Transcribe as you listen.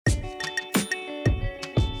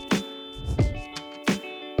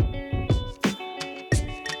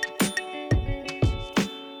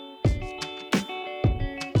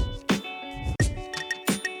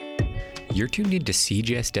You're tuned in to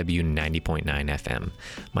CJSW 90.9 FM.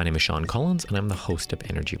 My name is Sean Collins, and I'm the host of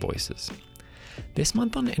Energy Voices. This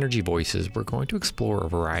month on Energy Voices, we're going to explore a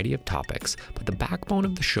variety of topics, but the backbone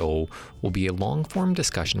of the show will be a long-form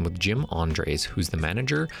discussion with Jim Andres, who's the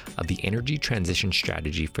manager of the Energy Transition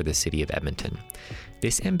Strategy for the City of Edmonton.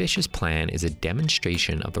 This ambitious plan is a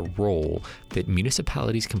demonstration of the role that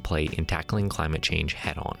municipalities can play in tackling climate change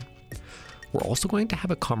head-on. We're also going to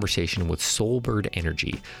have a conversation with Solbird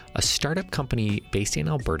Energy, a startup company based in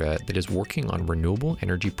Alberta that is working on renewable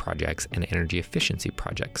energy projects and energy efficiency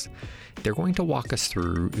projects. They're going to walk us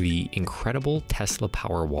through the incredible Tesla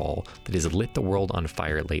Powerwall that has lit the world on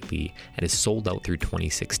fire lately and is sold out through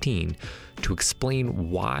 2016 to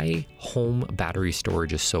explain why home battery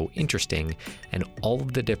storage is so interesting and all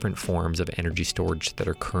of the different forms of energy storage that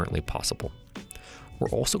are currently possible. We're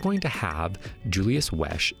also going to have Julius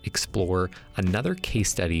Wesch explore another case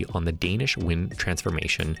study on the Danish wind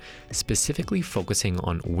transformation, specifically focusing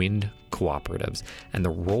on wind cooperatives and the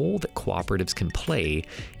role that cooperatives can play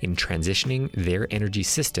in transitioning their energy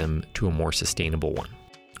system to a more sustainable one.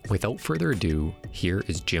 Without further ado, here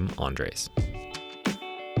is Jim Andres.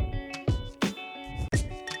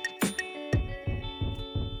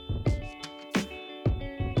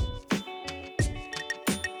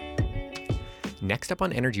 Next up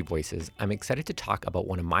on Energy Voices, I'm excited to talk about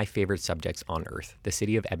one of my favorite subjects on Earth, the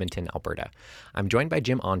city of Edmonton, Alberta. I'm joined by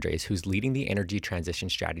Jim Andres, who's leading the energy transition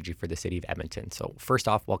strategy for the city of Edmonton. So first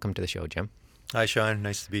off, welcome to the show, Jim. Hi, Sean.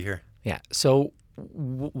 Nice to be here. Yeah. So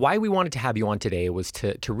why we wanted to have you on today was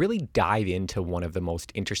to really dive into one of the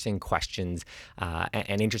most interesting questions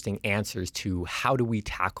and interesting answers to how do we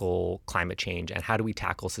tackle climate change and how do we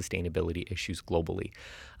tackle sustainability issues globally.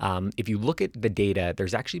 If you look at the data,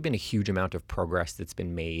 there's actually been a huge amount of progress that's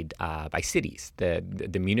been made by cities.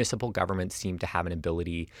 The municipal governments seem to have an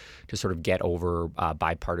ability to sort of get over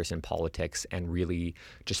bipartisan politics and really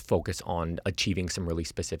just focus on achieving some really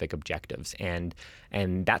specific objectives. And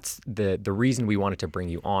that's the reason we wanted to bring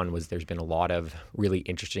you on was there's been a lot of really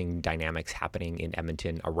interesting dynamics happening in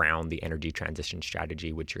Edmonton around the energy transition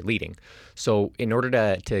strategy, which you're leading. So in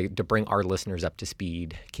order to bring our listeners up to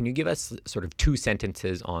speed, can you give us sort of two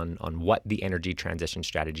sentences on what the energy transition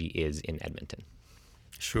strategy is in Edmonton?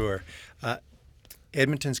 Sure.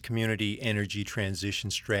 Edmonton's community energy transition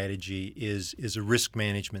strategy is a risk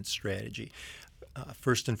management strategy.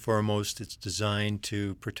 First and foremost, it's designed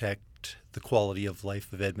to protect the quality of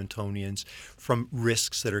life of Edmontonians from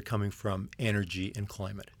risks that are coming from energy and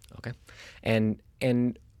climate. Okay. And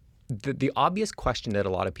the obvious question that a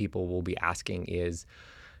lot of people will be asking is,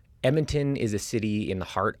 Edmonton is a city in the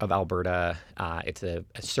heart of Alberta. It's a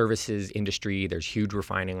services industry. There's huge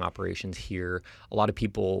refining operations here. A lot of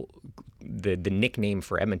people, the nickname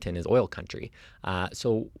for Edmonton is oil country.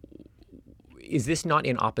 So is this not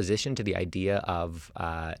in opposition to the idea of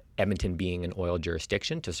Edmonton being an oil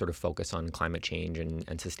jurisdiction to sort of focus on climate change and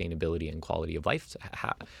sustainability and quality of life? So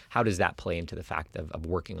how does that play into the fact of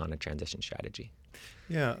working on a transition strategy?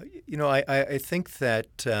 Yeah, I think that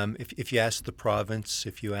if you asked the province,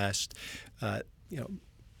 if you asked,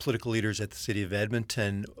 political leaders at the city of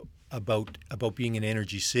Edmonton about being an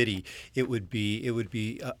energy city, it would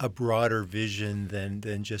be a broader vision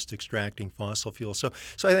than just extracting fossil fuels.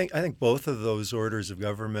 So I think both of those orders of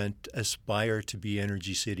government aspire to be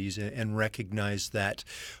energy cities and recognize that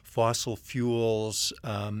fossil fuels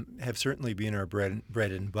have certainly been our bread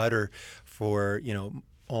and butter for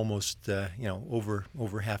almost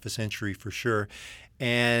over half a century for sure,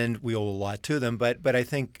 and we owe a lot to them. But I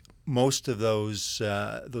think most of those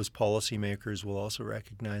policymakers will also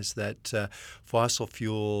recognize that fossil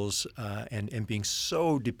fuels and being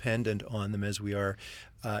so dependent on them as we are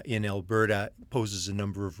in Alberta poses a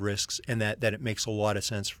number of risks, and that it makes a lot of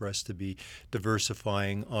sense for us to be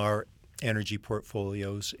diversifying our energy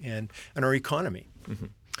portfolios and our economy. Mm-hmm.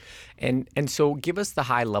 And so give us the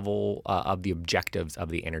high level of the objectives of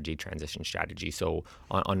the energy transition strategy. So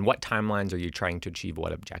on what timelines are you trying to achieve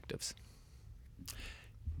what objectives?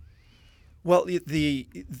 Well,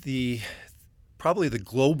 probably the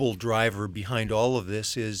global driver behind all of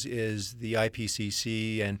this is the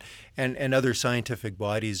IPCC and other scientific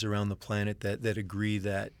bodies around the planet that agree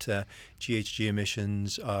that GHG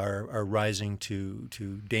emissions are rising to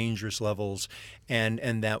dangerous levels,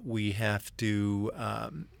 and that we have to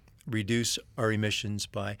reduce our emissions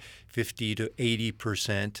by 50 to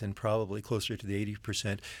 80% and probably closer to the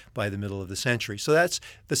 80% by the middle of the century. So that's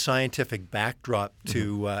the scientific backdrop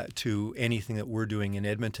to anything that we're doing in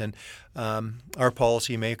Edmonton. Our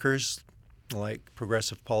policymakers,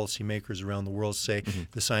 progressive policymakers around the world say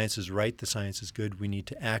the science is right, the science is good, we need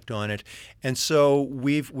to act on it. And so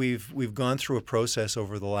we've gone through a process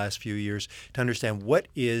over the last few years to understand what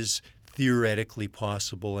is theoretically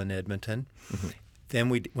possible in Edmonton. Then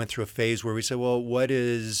we went through a phase where we said, well, what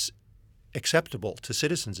is acceptable to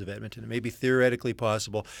citizens of Edmonton? It may be theoretically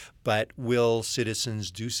possible, but do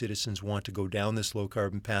citizens want to go down this low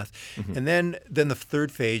carbon path? And then the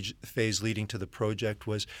third phase leading to the project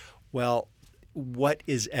was, well, what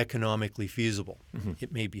is economically feasible?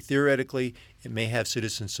 It may be theoretically, it may have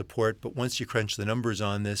citizen support, but once you crunch the numbers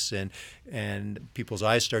on this and people's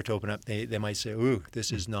eyes start to open up, they might say, ooh,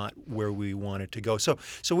 this is not where we want it to go. So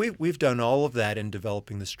we've done all of that in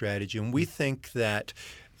developing the strategy, and we think that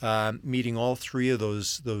meeting all three of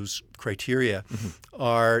those criteria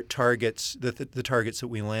are targets, the targets that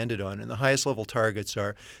we landed on. And the highest level targets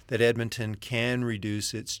are that Edmonton can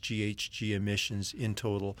reduce its GHG emissions in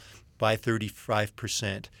total by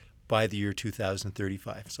 35% by the year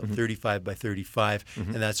 2035. So 35 by 35,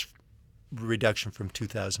 and that's reduction from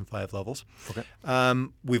 2005 levels. Okay.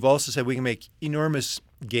 We've also said we can make enormous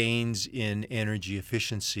gains in energy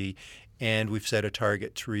efficiency, and we've set a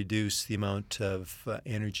target to reduce the amount of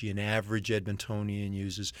energy an average Edmontonian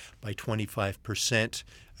uses by 25%,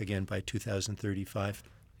 again by 2035.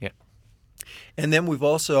 Yeah. And then we've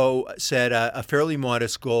also set a fairly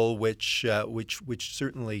modest goal, which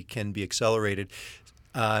certainly can be accelerated,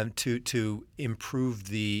 to improve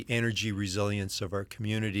the energy resilience of our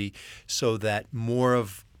community, so that more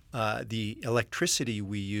of the electricity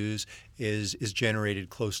we use is generated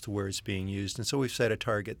close to where it's being used. And so we've set a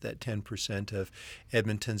target that 10% of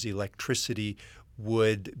Edmonton's electricity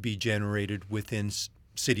would be generated within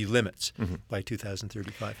city limits by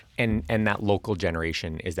 2035. And that local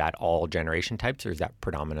generation, is that all generation types, or is that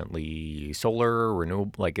predominantly solar,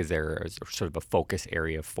 renewable? Like, is there sort of a focus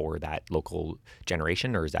area for that local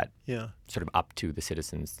generation, or is that sort of up to the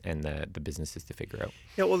citizens and the businesses to figure out?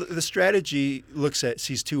 Yeah, well, the strategy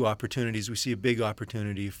sees two opportunities. We see a big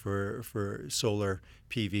opportunity for solar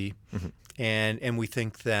PV, and we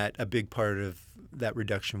think that a big part of that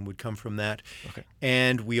reduction would come from that. Okay.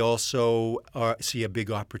 And we also see a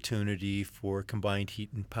big opportunity for combined heat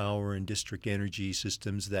and power and district energy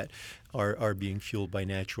systems that are being fueled by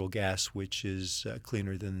natural gas, which is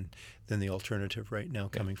cleaner than the alternative right now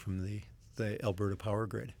coming from the Alberta power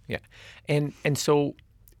grid. Yeah. And so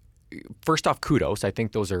first off, kudos. I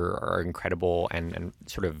think those are incredible and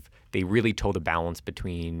sort of they really toe the balance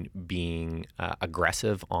between being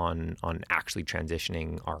aggressive on actually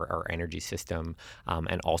transitioning our energy system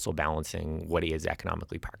and also balancing what is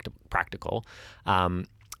economically practical.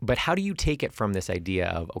 But how do you take it from this idea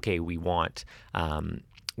of, okay, we want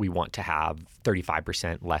to have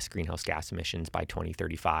 35% less greenhouse gas emissions by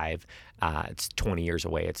 2035. It's 20 years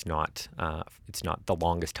away. It's not the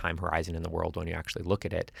longest time horizon in the world when you actually look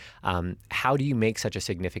at it. How do you make such a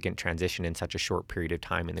significant transition in such a short period of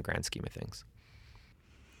time in the grand scheme of things?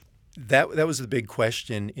 That was the big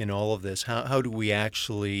question in all of this. How do we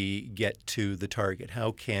actually get to the target?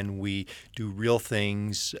 How can we do real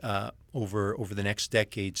things over the next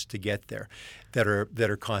decades to get there that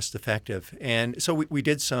are cost effective? And so we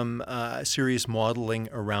did some serious modeling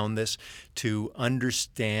around this to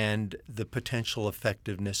understand the potential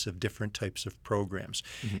effectiveness of different types of programs.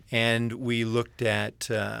 And we looked at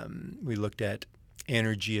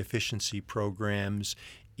energy efficiency programs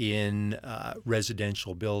in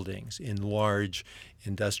residential buildings, in large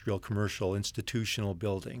industrial, commercial, institutional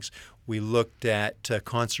buildings. We looked at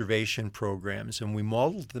conservation programs, and we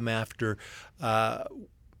modeled them after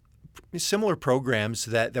similar programs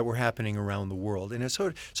that were happening around the world. And it's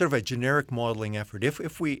sort of a generic modeling effort.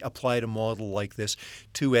 If we applied a model like this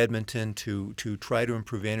to Edmonton to try to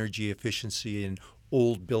improve energy efficiency in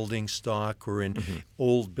old building stock or in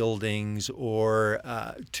old buildings, or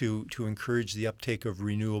to encourage the uptake of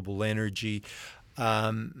renewable energy,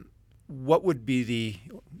 what would be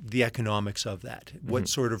the economics of that? What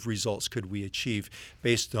sort of results could we achieve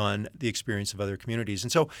based on the experience of other communities?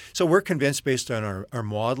 And so we're convinced, based on our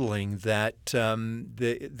modeling, that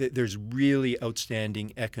there's really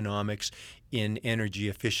outstanding economics in energy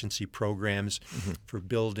efficiency programs for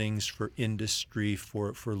buildings, for industry,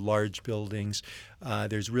 for large buildings.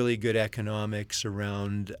 There's really good economics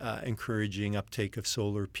around encouraging uptake of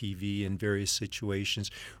solar PV in various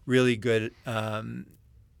situations. Really good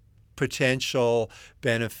potential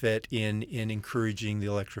benefit in encouraging the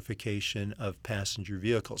electrification of passenger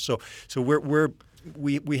vehicles. So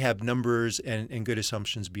we have numbers and good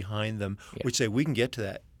assumptions behind them, which say we can get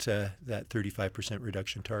to that 35%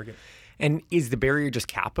 reduction target. And is the barrier just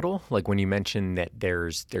capital? Like when you mentioned that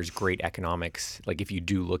there's great economics, like if you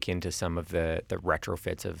do look into some of the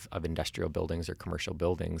retrofits of industrial buildings or commercial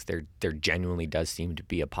buildings, there genuinely does seem to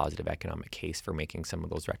be a positive economic case for making some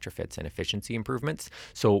of those retrofits and efficiency improvements.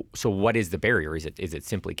 So what is the barrier? Is it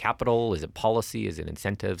simply capital? Is it policy? Is it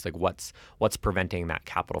incentives? Like what's preventing that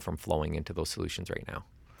capital from flowing into those solutions right now?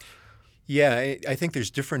 Yeah, I think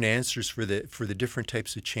there's different answers for the different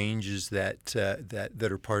types of changes that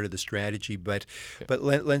are part of the strategy. But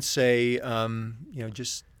let's say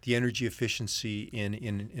just the energy efficiency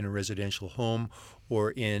in a residential home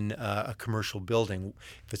or in a commercial building.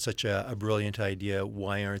 If it's such a brilliant idea,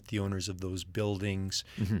 why aren't the owners of those buildings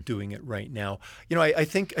doing it right now? I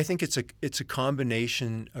think it's a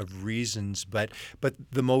combination of reasons, but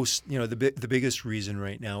the most the biggest reason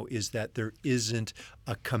right now is that there isn't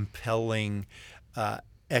a compelling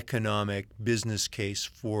economic business case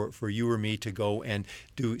for you or me to go and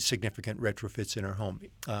do significant retrofits in our home.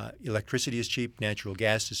 Electricity is cheap, natural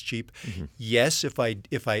gas is cheap. Yes, if I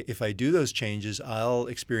do those changes, I'll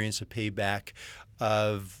experience a payback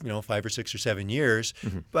of 5 or 6 or 7 years,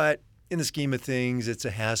 but in the scheme of things, it's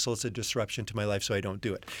a hassle, it's a disruption to my life, so I don't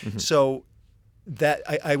do it. So that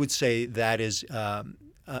I would say that is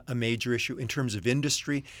a major issue. In terms of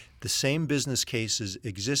industry, the same business cases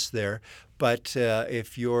exist there, but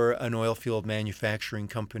if you're an oil field manufacturing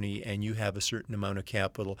company and you have a certain amount of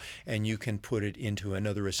capital and you can put it into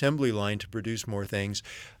another assembly line to produce more things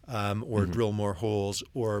or drill more holes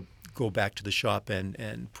or go back to the shop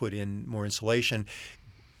and put in more insulation,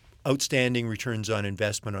 outstanding returns on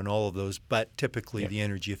investment on all of those, but typically the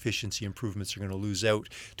energy efficiency improvements are going to lose out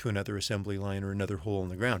to another assembly line or another hole in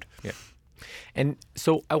the ground. Yeah. And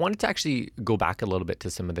so I wanted to actually go back a little bit to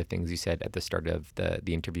some of the things you said at the start of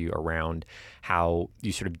the interview around how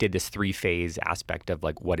you sort of did this 3-phase aspect of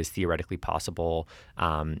like what is theoretically possible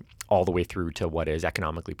all the way through to what is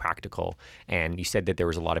economically practical. And you said that there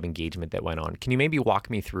was a lot of engagement that went on. Can you maybe walk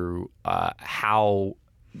me through how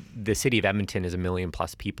the city of Edmonton is 1 million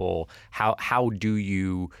plus people? How do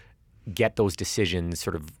you get those decisions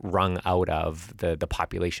sort of wrung out of the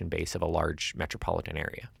population base of a large metropolitan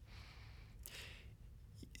area?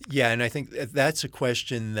 Yeah, and I think that's a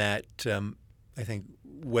question that I think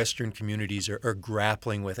Western communities are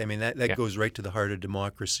grappling with. I mean, that goes right to the heart of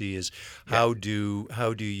democracy is how do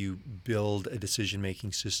you build a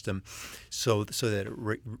decision-making system so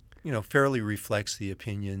that it fairly reflects the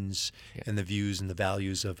opinions and the views and the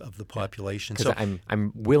values of the population. Because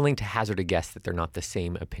I'm willing to hazard a guess that they're not the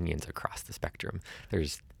same opinions across the spectrum.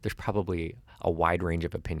 There's probably a wide range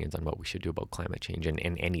of opinions on what we should do about climate change in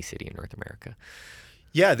any city in North America.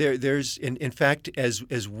 Yeah, there's in fact,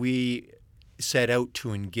 as we set out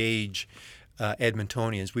to engage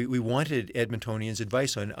Edmontonians, we wanted Edmontonians'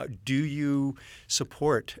 advice on do you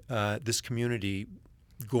support this community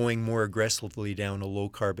going more aggressively down a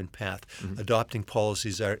low-carbon path, adopting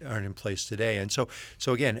policies that aren't in place today. And so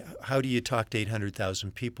again, how do you talk to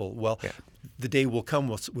 800,000 people? Well, the day will come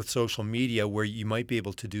with social media where you might be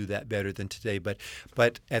able to do that better than today.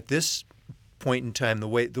 But at this point in time, the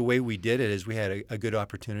way we did it is we had a good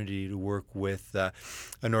opportunity to work with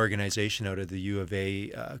an organization out of the U of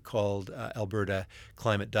A called Alberta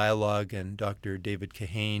Climate Dialogue, and Dr. David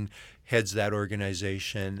Kahane heads that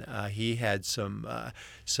organization. He had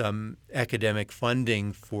some academic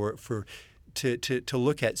funding to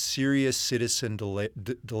look at serious citizen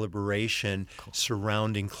deliberation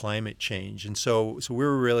surrounding climate change, and so we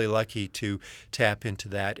were really lucky to tap into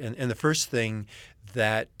that. And the first thing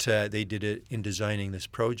that they did it in designing this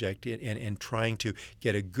project and trying to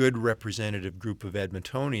get a good representative group of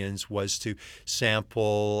Edmontonians was to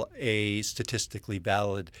sample a statistically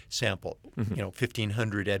valid sample,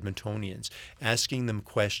 1,500 Edmontonians, asking them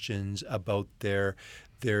questions about their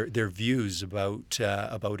views about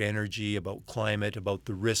energy, about climate, about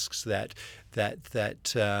the risks that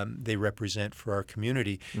they represent for our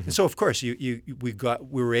community. And so, of course, we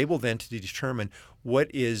were able then to determine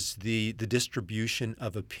what is the distribution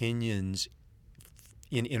of opinions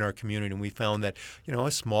in our community, and we found that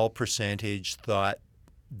a small percentage thought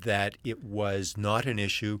that it was not an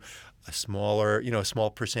issue. A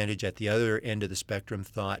small percentage at the other end of the spectrum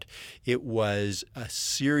thought it was a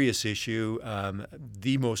serious issue,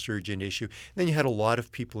 the most urgent issue. And then you had a lot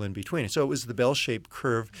of people in between. So it was the bell-shaped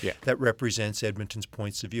curve that represents Edmonton's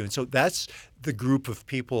points of view. And so that's the group of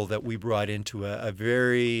people that we brought into a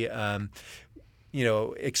very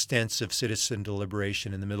extensive citizen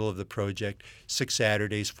deliberation in the middle of the project, 6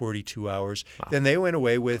 Saturdays, 42 hours. Wow. Then they went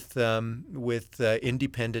away with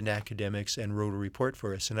independent academics and wrote a report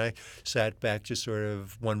for us. And I sat back just sort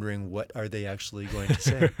of wondering, what are they actually going to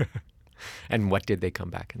say? And what did they come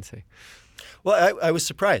back and say? Well, I was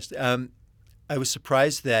surprised. I was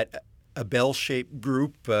surprised that a bell-shaped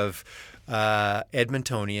group of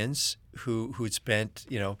Edmontonians who'd spent,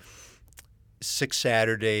 6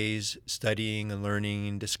 Saturdays studying and learning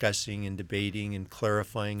and discussing and debating and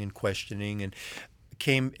clarifying and questioning, and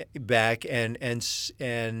came back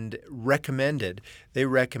and recommended. They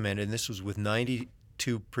recommended, and this was with 92%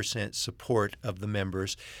 support of the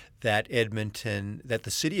members, that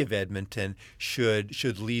the city of Edmonton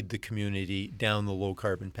should lead the community down the low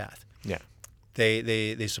carbon path. Yeah.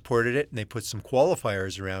 They supported it, and they put some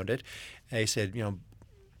qualifiers around it. And they said,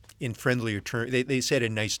 in friendlier terms, they said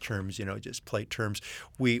in nice terms, just polite terms,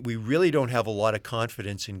 we really don't have a lot of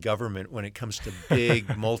confidence in government when it comes to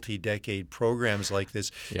big multi-decade programs like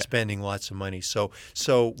this, spending lots of money. So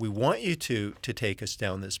we want you to take us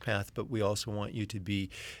down this path, but we also want you to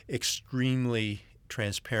be extremely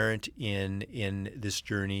transparent in this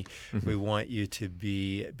journey. Mm-hmm. We want you to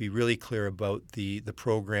be really clear about the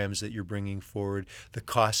programs that you're bringing forward, the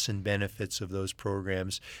costs and benefits of those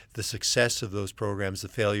programs, the success of those programs, the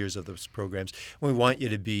failures of those programs. We want you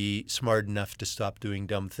to be smart enough to stop doing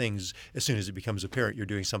dumb things as soon as it becomes apparent you're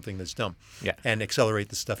doing something that's dumb, and accelerate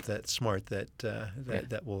the stuff that's smart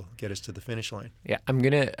that will get us to the finish line. Yeah, I'm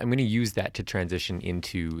gonna use that to transition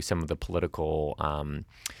into some of the political,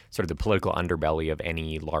 sort of the political underbelly of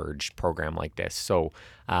any large program like this. So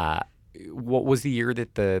what was the year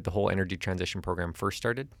that the whole energy transition program first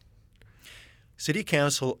started? City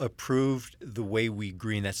Council approved the Way We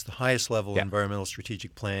Green. That's the highest level environmental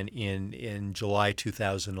strategic plan in July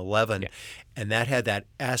 2011. And that had that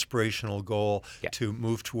aspirational goal to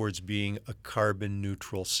move towards being a carbon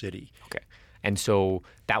neutral city. Okay. And so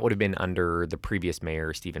that would have been under the previous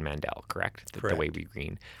mayor, Stephen Mandel, correct? The Way We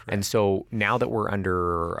Green. Correct. And so now that we're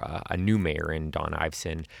under a new mayor in Dawn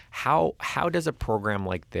Iveson, how does a program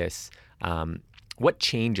like this, what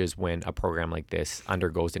changes when a program like this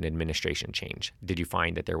undergoes an administration change? Did you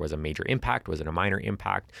find that there was a major impact? Was it a minor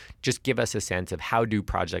impact? Just give us a sense of how do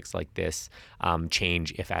projects like this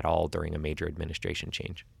change, if at all, during a major administration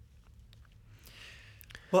change?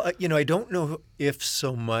 Well, I don't know if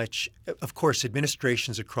so much. Of course,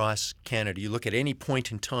 administrations across Canada, you look at any point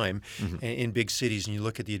in time in big cities and you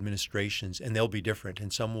look at the administrations, and they'll be different.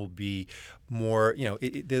 And some will be more,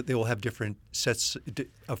 they will have different sets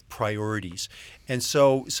of priorities. And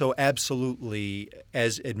so absolutely,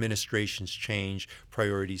 as administrations change,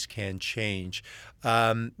 priorities can change.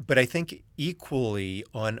 But I think equally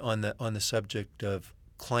on the subject of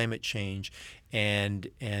climate change and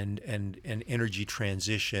energy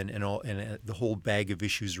transition and the whole bag of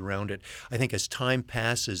issues around it. I think as time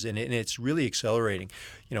passes, and it's really accelerating,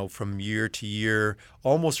 from year to year,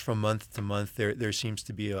 almost from month to month, there seems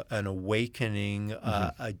to be an awakening,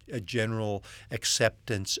 a general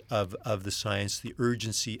acceptance of the science, the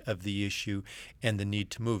urgency of the issue, and the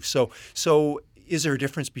need to move. So is there a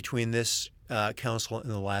difference between this council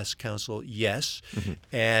and the last council? Yes,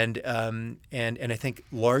 and I think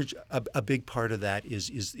a big part of that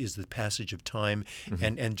is the passage of time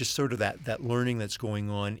and just sort of that learning that's going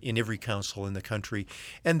on in every council in the country,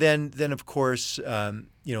 and then of course Mayor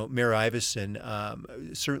Iveson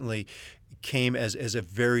certainly came as a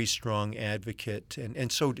very strong advocate,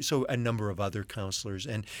 and so a number of other councillors,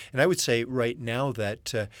 and I would say right now that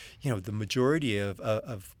the majority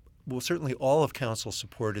of well, certainly all of council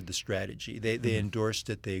supported the strategy. They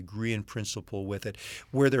endorsed it. They agree in principle with it.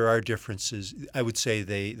 Where there are differences, I would say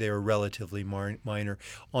they are relatively minor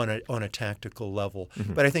on a tactical level.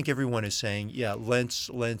 But I think everyone is saying, let's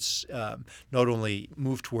not only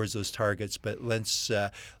move towards those targets, but let's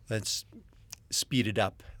speed it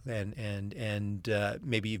up and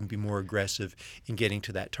maybe even be more aggressive in getting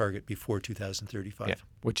to that target before 2035. Yeah,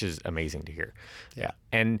 which is amazing to hear. Yeah.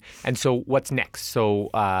 And so what's next? So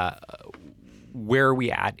where are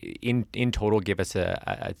we at in total? Give us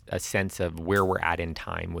a sense of where we're at in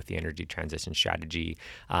time with the energy transition strategy.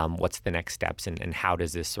 What's the next steps, and how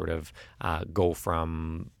does this sort of go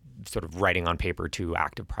from sort of writing on paper to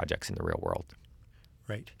active projects in the real world?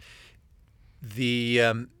 Right.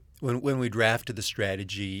 When we drafted the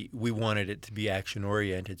strategy, we wanted it to be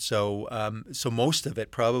action-oriented. So most of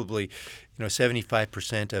it, probably,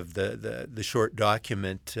 75% of the short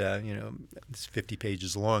document, it's 50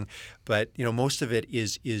 pages long, but most of it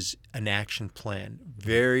is an action plan,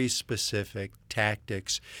 very specific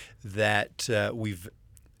tactics that we've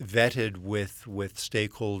vetted with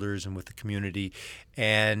stakeholders and with the community,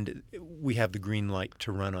 and we have the green light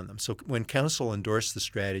to run on them. So when council endorsed the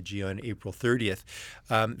strategy on April 30th,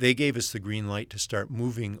 they gave us the green light to start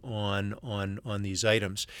moving on these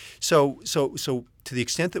items. So to the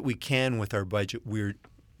extent that we can with our budget, we're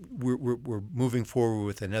moving forward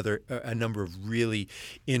with a number of really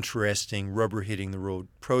interesting rubber hitting the road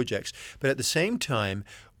projects. But at the same time,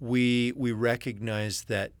 we recognize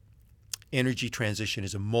that energy transition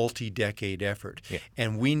is a multi-decade effort,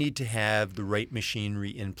 and we need to have the right machinery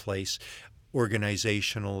in place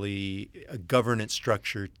organizationally, a governance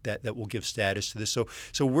structure that will give status to this.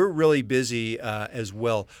 So we're really busy as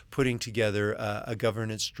well putting together a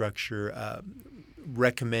governance structure,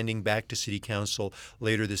 recommending back to City Council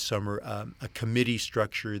later this summer a committee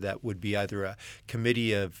structure that would be either a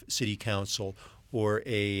committee of City Council or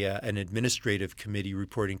an administrative committee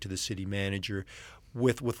reporting to the city manager,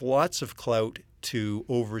 with lots of clout to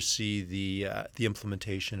oversee the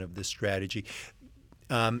implementation of this strategy.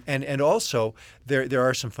 And also, there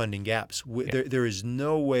are some funding gaps. There is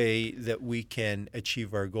no way that we can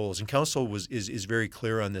achieve our goals. And Council is very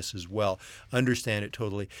clear on this as well. Understand it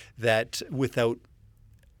totally, that without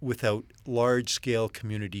large-scale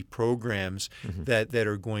community programs that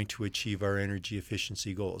are going to achieve our energy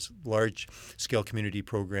efficiency goals. Large-scale community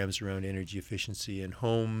programs around energy efficiency in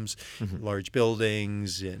homes, large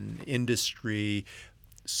buildings, in industry,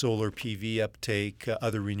 solar PV uptake,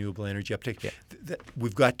 other renewable energy uptake.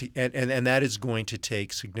 We've got to, and that is going to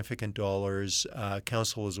take significant dollars.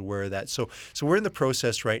 Council is aware of that. So we're in the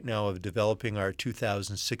process right now of developing our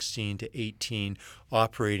 2016 to 18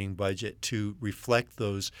 operating budget to reflect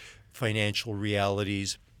those financial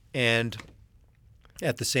realities, and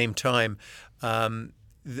at the same time,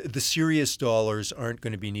 the serious dollars aren't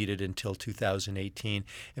going to be needed until 2018.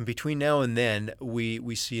 And between now and then,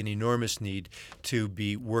 we see an enormous need to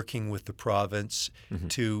be working with the province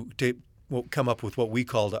to come up with what we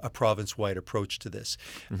called a province-wide approach to this.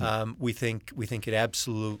 We think it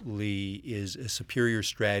absolutely is a superior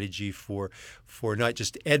strategy for not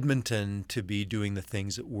just Edmonton to be doing the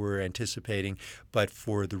things that we're anticipating, but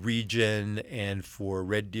for the region and for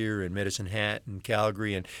Red Deer and Medicine Hat and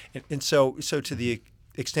Calgary, and so to the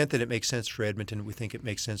extent that it makes sense for Edmonton, we think it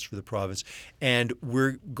makes sense for the province. And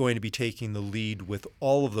we're going to be taking the lead with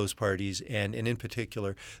all of those parties, and in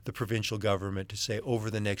particular, the provincial government, to say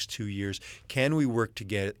over the next 2 years, can we work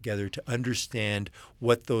together to understand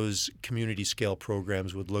what those community scale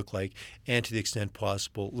programs would look like, and to the extent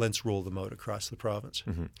possible, let's roll them out across the province.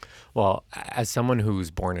 Well, as someone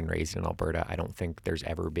who's born and raised in Alberta, I don't think there's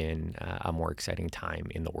ever been a more exciting time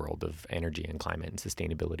in the world of energy and climate and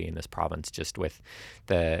sustainability in this province, just with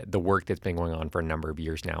the work that's been going on for a number of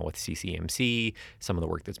years now with CCMC, some of the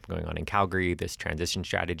work that's been going on in Calgary, this transition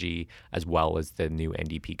strategy, as well as the new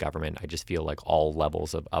NDP government. I just feel like all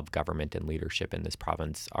levels of government and leadership in this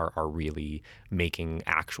province are really making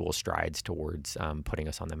actual strides towards putting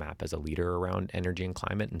us on the map as a leader around energy and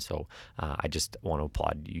climate. And so I just want to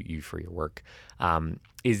applaud you for your work.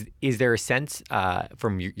 Is there a sense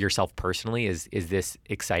from yourself personally, is this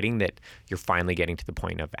exciting that you're finally getting to the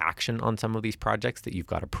point of action on some of these projects, that you've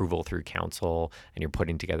got approval through council and you're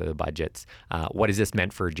putting together the budgets? What has this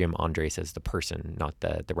meant for Jim Andres as the person, not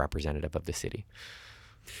the representative of the city?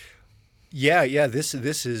 Yeah. This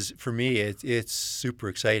is, for me, it's super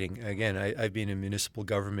exciting. Again, I've been in municipal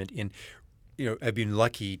government I've been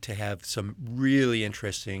lucky to have some really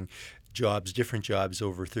interesting different jobs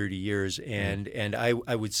over 30 years, and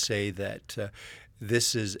I would say that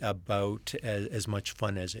this is about as much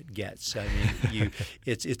fun as it gets. I mean,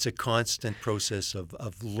 it's a constant process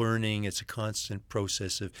of learning. It's a constant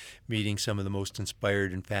process of meeting some of the most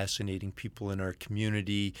inspired and fascinating people in our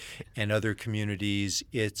community and other communities.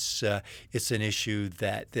 It's an issue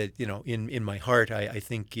that in my heart I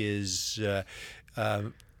think is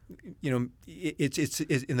it's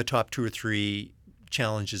in the top 2 or 3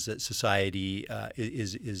 challenges that society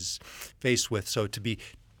is faced with. So to be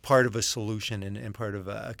part of a solution and part of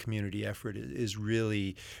a community effort is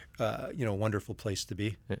really a wonderful place to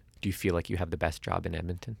be. Do you feel like you have the best job in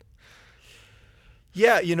Edmonton?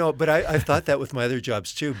 Yeah, but I've thought that with my other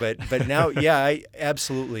jobs too. But now,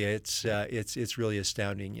 absolutely, it's really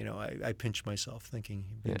astounding. I pinch myself thinking,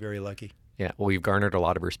 being very lucky. Yeah, well, you've garnered a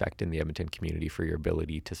lot of respect in the Edmonton community for your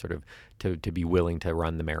ability to sort of to be willing to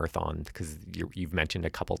run the marathon, because you've mentioned a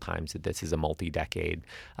couple times that this is a multi-decade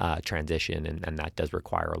transition, and that does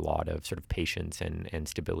require a lot of sort of patience and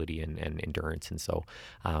stability and endurance. And so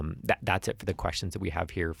that's it for the questions that we have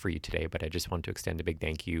here for you today. But I just want to extend a big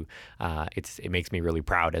thank you. It makes me really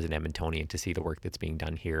proud as an Edmontonian to see the work that's being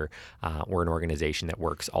done here. We're an organization that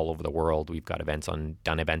works all over the world. We've got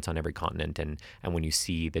done events on every continent, and when you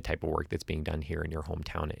see the type of work that's being done here in your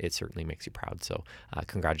hometown, it certainly makes you proud. So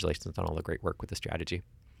congratulations on all the great work with the strategy.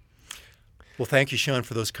 Well, thank you, Sean,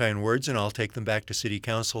 for those kind words, and I'll take them back to City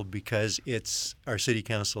Council, because it's our City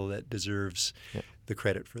Council that deserves the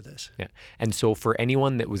credit for this. Yeah. And so for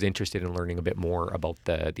anyone that was interested in learning a bit more about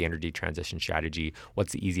the energy transition strategy,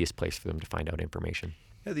 what's the easiest place for them to find out information?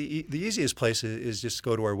 Yeah, the easiest place is just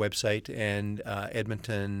go to our website and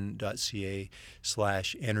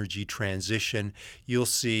edmonton.ca/energy transition. You'll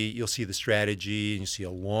see the strategy, and you see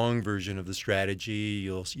a long version of the strategy.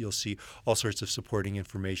 You'll see all sorts of supporting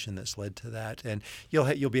information that's led to that, and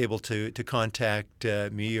you'll be able to contact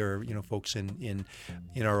me or folks in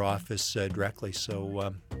our office directly.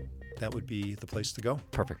 So that would be the place to go.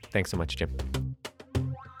 Perfect. Thanks so much, Jim.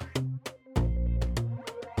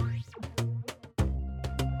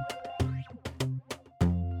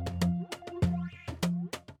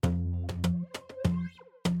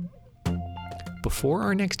 Before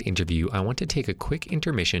our next interview, I want to take a quick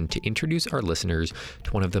intermission to introduce our listeners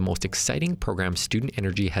to one of the most exciting programs Student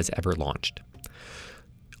Energy has ever launched.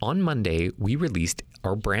 On Monday, we released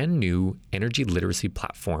our brand new energy literacy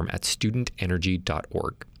platform at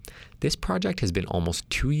studentenergy.org. This project has been almost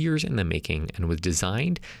 2 years in the making and was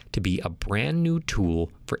designed to be a brand new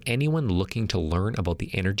tool for anyone looking to learn about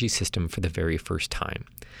the energy system for the very first time.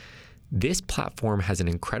 This platform has an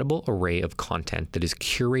incredible array of content that is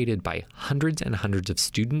curated by hundreds and hundreds of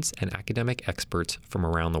students and academic experts from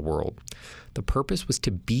around the world. The purpose was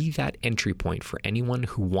to be that entry point for anyone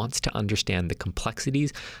who wants to understand the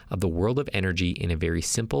complexities of the world of energy in a very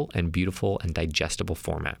simple and beautiful and digestible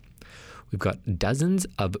format. We've got dozens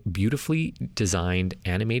of beautifully designed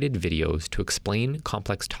animated videos to explain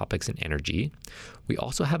complex topics in energy. We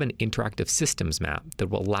also have an interactive systems map that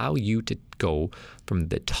will allow you to go from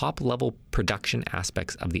the top level production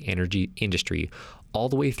aspects of the energy industry all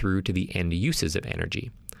the way through to the end uses of energy.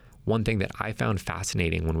 One thing that I found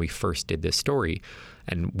fascinating when we first did this story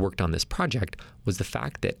and worked on this project was the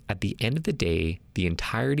fact that at the end of the day, the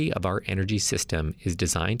entirety of our energy system is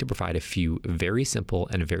designed to provide a few very simple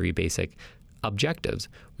and very basic objectives.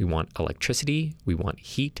 We want electricity, we want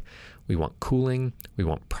heat, we want cooling, we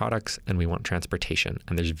want products, and we want transportation.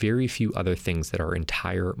 And there's very few other things that our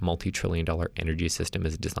entire multi-trillion-dollar energy system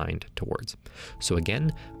is designed towards. So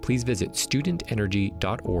again, please visit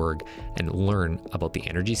studentenergy.org and learn about the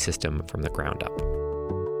energy system from the ground up.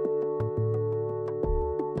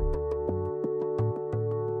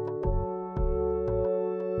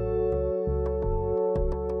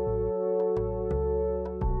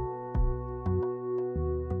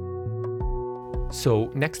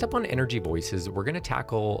 So next up on Energy Voices, we're going to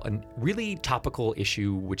tackle a really topical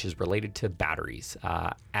issue which is related to batteries.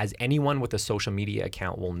 As anyone with a social media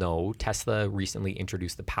account will know, Tesla recently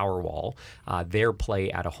introduced the Powerwall, their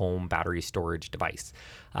play at a home battery storage device.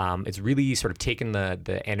 It's really sort of taken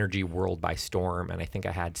the energy world by storm, and I think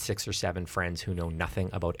I had 6 or 7 friends who know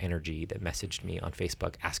nothing about energy that messaged me on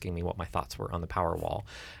Facebook asking me what my thoughts were on the Powerwall.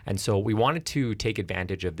 And so we wanted to take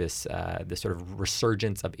advantage of this sort of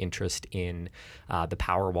resurgence of interest in the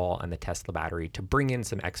Powerwall and the Tesla battery to bring in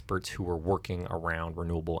some experts who are working around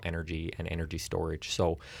renewable energy and energy storage.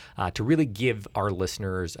 So to really give our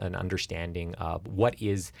listeners an understanding of what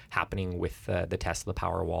is happening with the Tesla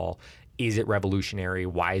Powerwall. Is it revolutionary?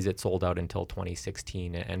 Why is it sold out until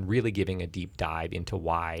 2016? And really giving a deep dive into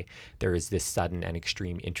why there is this sudden and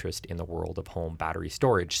extreme interest in the world of home battery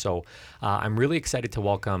storage. So I'm really excited to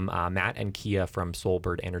welcome Matt and Kia from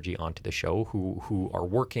Solbird Energy onto the show, who are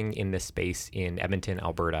working in this space in Edmonton,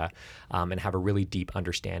 Alberta, and have a really deep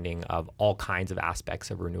understanding of all kinds of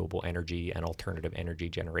aspects of renewable energy and alternative energy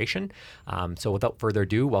generation. So without further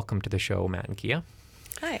ado, welcome to the show, Matt and Kia.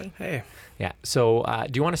 Hi. Hey. Yeah. So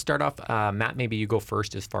do you want to start off, Matt, maybe you go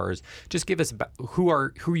first as far as just give us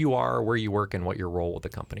who you are, where you work, and what your role with the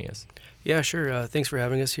company is. Yeah, sure. Thanks for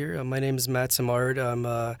having us here. My name is Matt Simard. I'm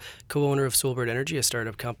a co-owner of Solbird Energy, a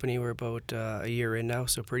startup company. We're about a year in now,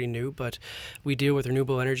 so pretty new, but we deal with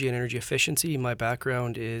renewable energy and energy efficiency. My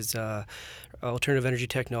background is alternative energy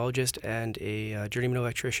technologist and a journeyman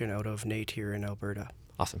electrician out of NAIT here in Alberta.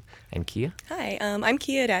 Awesome. And Kia? Hi, I'm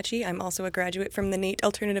Kia Adachi. I'm also a graduate from the NATE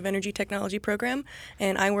Alternative Energy Technology program,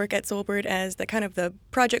 and I work at Solbird as the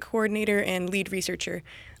project coordinator and lead researcher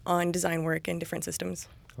on design work and different systems.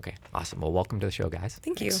 Okay, awesome. Well, welcome to the show, guys.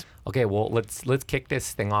 Thank you. Okay, well, let's kick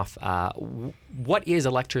this thing off. What is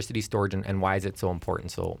electricity storage and why is it so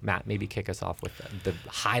important? So, Matt, maybe kick us off with the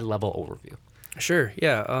high-level overview. Sure,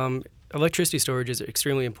 yeah. Electricity storage is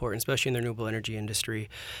extremely important, especially in the renewable energy industry.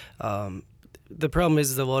 The problem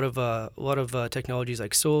is a lot of technologies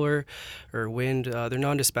like solar or wind, they're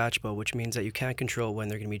non-dispatchable, which means that you can't control when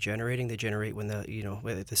they're going to be generating. They generate when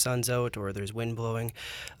whether the sun's out or there's wind blowing.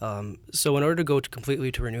 So in order to go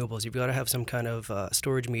completely to renewables, you've got to have some kind of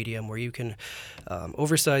storage medium where you can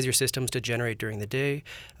oversize your systems to generate during the day,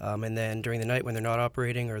 and then during the night when they're not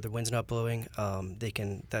operating or the wind's not blowing,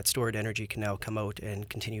 that stored energy can now come out and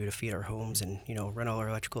continue to feed our homes and run all our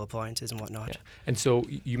electrical appliances and whatnot. Yeah. And so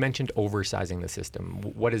you mentioned oversizing the system.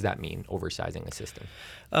 What does that mean, oversizing a system?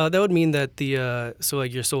 That would mean that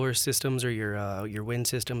like your solar systems or your wind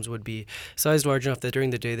systems would be sized large enough that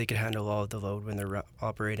during the day they could handle all of the load when they're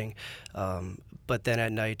operating. But then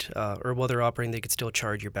at night, or while they're operating, they could still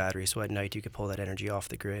charge your battery. So at night you could pull that energy off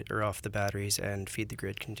the grid or off the batteries and feed the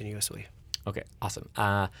grid continuously. Okay, awesome.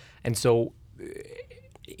 And so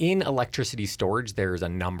in electricity storage, there's a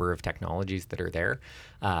number of technologies that are there.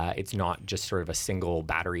 It's not just sort of a single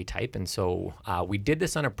battery type. And so we did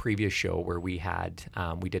this on a previous show where we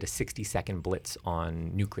did a 60-second blitz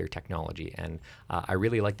on nuclear technology. And I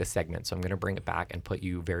really like the segment, so I'm going to bring it back and put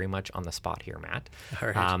you very much on the spot here, Matt. All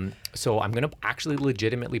right. So I'm going to actually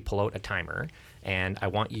legitimately pull out a timer. And I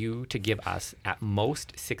want you to give us at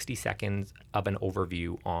most 60 seconds of an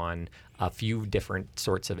overview on a few different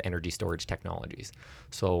sorts of energy storage technologies.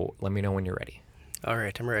 So let me know when you're ready. All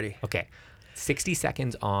right, I'm ready. Okay. 60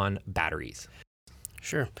 seconds on batteries.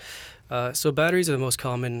 Sure. So batteries are the most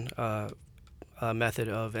common method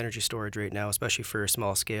of energy storage right now, especially for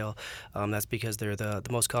small scale. That's because they're the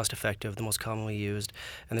most cost effective, the most commonly used,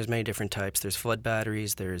 and there's many different types. There's flood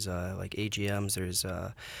batteries, there's like AGMs, there's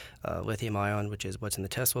lithium ion, which is what's in the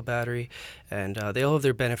Tesla battery, and they all have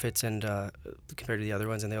their benefits and compared to the other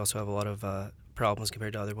ones, and they also have a lot of problems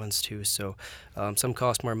compared to other ones too. So some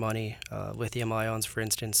cost more money. Lithium ions, for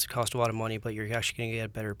instance, cost a lot of money, but you're actually going to get a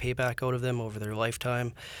better payback out of them over their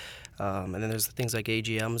lifetime. And then there's things like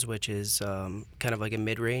AGMs, which is kind of like a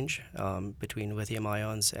mid-range between lithium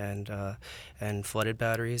ions and flooded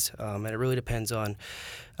batteries. And it really depends on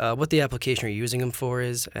what the application you're using them for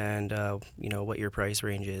is and what your price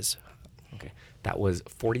range is. Okay. That was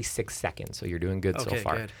 46 seconds, so you're doing good so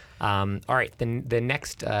far. Good. All right, then the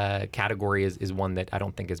next category is one that I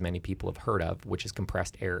don't think as many people have heard of, which is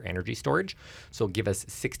compressed air energy storage. So give us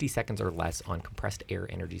 60 seconds or less on compressed air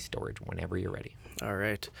energy storage whenever you're ready. All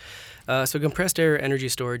right. So compressed air energy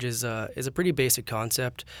storage is a pretty basic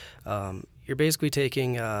concept. You're basically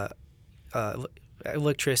taking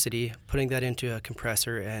electricity, putting that into a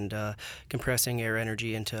compressor and compressing air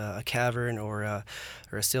energy into a cavern or a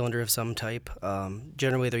cylinder of some type.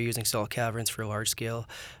 Generally, they're using salt caverns for large scale.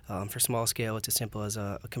 For small scale, it's as simple as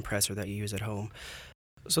a compressor that you use at home.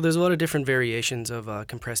 So there's a lot of different variations of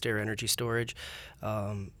compressed air energy storage.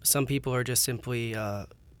 Some people are just simply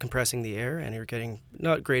compressing the air, and you're getting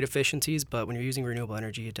not great efficiencies, but when you're using renewable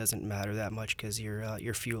energy, it doesn't matter that much because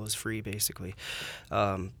your fuel is free, basically.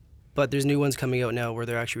 But there's new ones coming out now where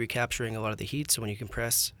they're actually recapturing a lot of the heat. So when you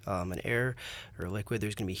compress an air or a liquid,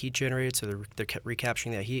 there's going to be heat generated. So they're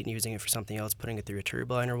recapturing that heat and using it for something else, putting it through a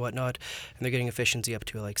turbine or whatnot. And they're getting efficiency up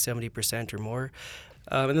to like 70% or more.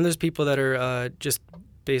 And then there's people that are just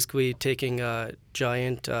basically taking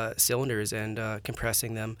giant cylinders and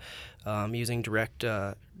compressing them using direct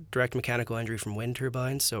mechanical entry from wind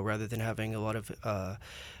turbines. So rather than having a lot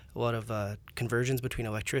of conversions between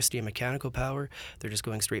electricity and mechanical power, they're just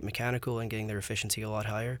going straight mechanical and getting their efficiency a lot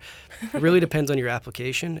higher. It really depends on your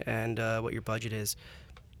application and what your budget is.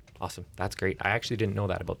 Awesome. That's great. I actually didn't know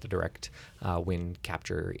that about the direct wind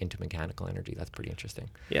capture into mechanical energy. That's pretty interesting.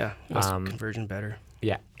 Yeah, less conversion better.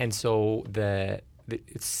 Yeah. And so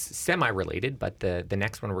it's semi-related, but the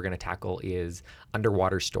next one we're going to tackle is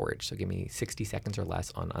underwater storage. So give me 60 seconds or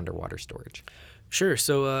less on underwater storage. Sure.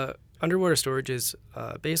 So underwater storage is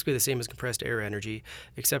basically the same as compressed air energy,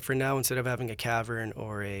 except for now instead of having a cavern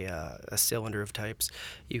or a cylinder of types,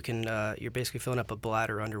 you're basically filling up a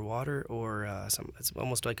bladder underwater, or it's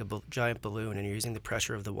almost like a giant balloon, and you're using the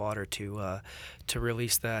pressure of the water to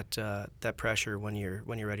release that pressure when you're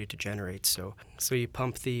ready to generate. So you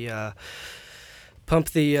pump the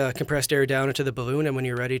compressed air down into the balloon, and when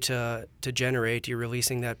you're ready to generate, you're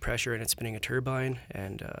releasing that pressure and it's spinning a turbine.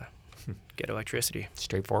 And get electricity.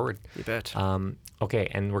 Straightforward. You bet. Okay,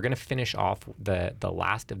 and we're going to finish off the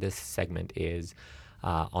last of this segment is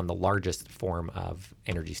on the largest form of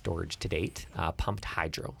energy storage to date, pumped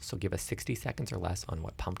hydro. So give us 60 seconds or less on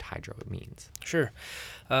what pumped hydro means. Sure.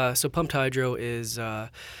 So pumped hydro is you're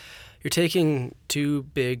taking two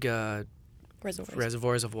big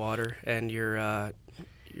reservoirs of water, and you're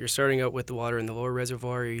starting out with the water in the lower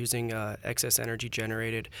reservoir. You're using excess energy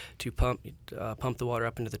generated to pump the water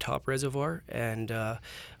up into the top reservoir, and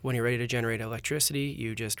when you're ready to generate electricity,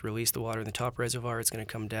 you just release the water in the top reservoir. It's going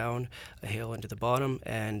to come down a hill into the bottom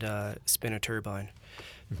and spin a turbine.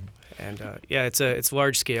 Mm-hmm. And it's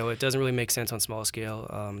large scale. It doesn't really make sense on small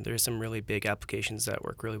scale. There's some really big applications that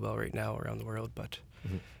work really well right now around the world, but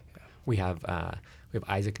mm-hmm. We have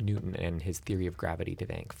Isaac Newton and his theory of gravity to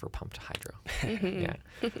thank for pumped hydro.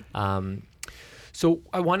 Yeah. So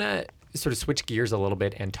I want to sort of switch gears a little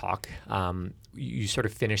bit and talk. You sort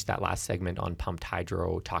of finished that last segment on pumped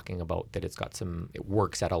hydro, talking about that it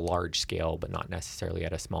works at a large scale, but not necessarily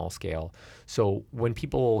at a small scale. So when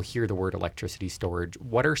people hear the word electricity storage,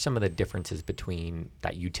 what are some of the differences between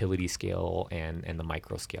that utility scale and the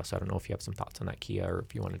micro scale? So I don't know if you have some thoughts on that, Kia, or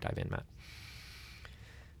if you want to dive in, Matt.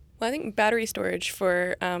 Well, I think battery storage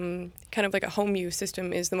for kind of like a home use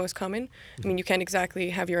system is the most common. I mean, you can't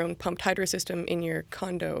exactly have your own pumped hydro system in your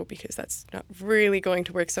condo because that's not really going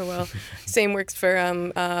to work so well. Same works for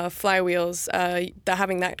flywheels.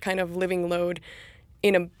 Having that kind of living load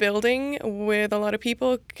in a building with a lot of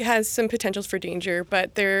people has some potentials for danger,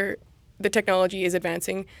 but the technology is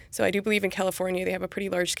advancing. So I do believe in California they have a pretty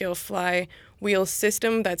large-scale flywheel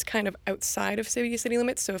system that's kind of outside of city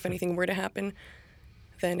limits. So if anything were to happen,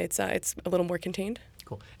 then it's a little more contained.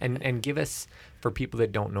 Cool. And give us, for people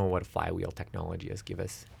that don't know what a flywheel technology is,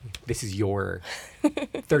 this is your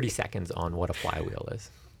 30 seconds on what a flywheel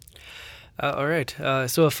is. All right.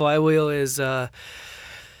 So a flywheel is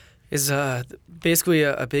basically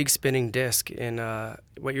a big spinning disc, and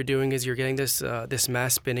what you're doing is you're getting this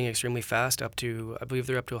mass spinning extremely fast, up to, I believe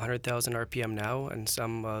they're up to 100,000 RPM now, and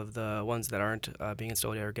some of the ones that aren't being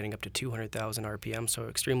installed yet are getting up to 200,000 RPM, so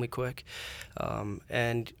extremely quick.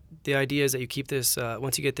 And the idea is that you keep this,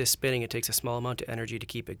 once you get this spinning, it takes a small amount of energy to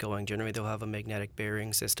keep it going. Generally, they'll have a magnetic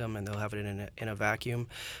bearing system, and they'll have it in a vacuum,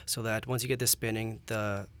 so that once you get this spinning,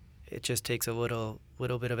 it just takes a little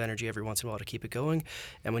bit of energy every once in a while to keep it going.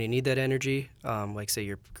 And when you need that energy, like say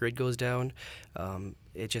your grid goes down,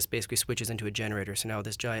 it just basically switches into a generator. So now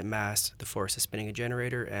this giant mass, the force is spinning a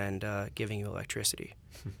generator and giving you electricity.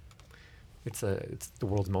 It's the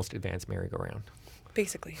world's most advanced merry-go-round.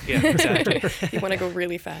 Basically. Yeah, exactly. You want to go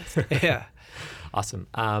really fast. Yeah. Awesome.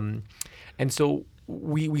 And so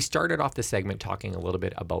we started off the segment talking a little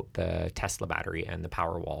bit about the Tesla battery and the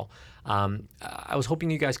Powerwall. I was hoping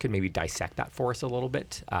you guys could maybe dissect that for us a little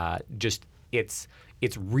bit.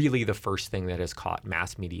 It's really the first thing that has caught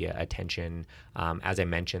mass media attention. As I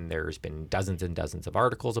mentioned, there's been dozens and dozens of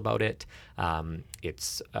articles about it.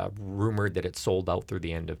 It's rumored that it's sold out through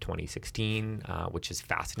the end of 2016, which is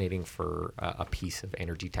fascinating for a piece of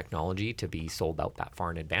energy technology to be sold out that far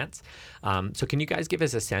in advance. So can you guys give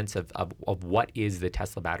us a sense of what is the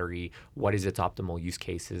Tesla battery? What is its optimal use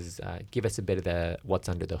cases? Give us a bit of what's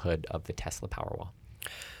under the hood of the Tesla Powerwall.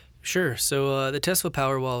 Sure. So the Tesla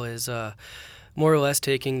Powerwall is more or less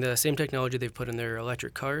taking the same technology they've put in their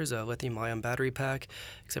electric cars, a lithium-ion battery pack,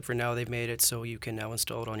 except for now they've made it so you can now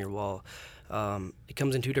install it on your wall. It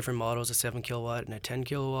comes in two different models, a 7 kilowatt and a 10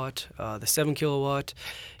 kilowatt. The 7 kilowatt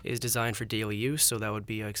is designed for daily use, so that would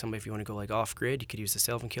be like somebody, if you want to go like off-grid, you could use the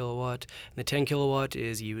 7 kilowatt. And the 10 kilowatt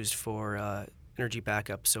is used for energy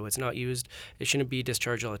backup, so it shouldn't be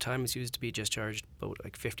discharged all the time. It's used to be discharged about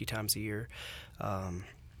like 50 times a year.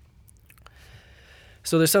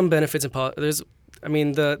 So there's some benefits and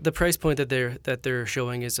the price point that they're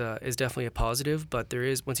showing is definitely a positive, but there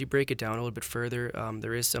is, once you break it down a little bit further,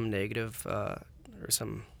 there is some negative or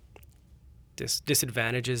some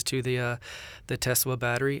disadvantages to the Tesla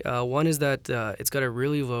battery. One is that it's got a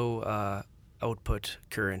really low output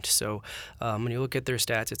current. So when you look at their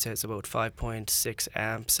stats, it says about 5.6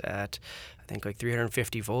 amps at I think like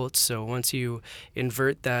 350 volts. So once you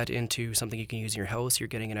invert that into something you can use in your house, you're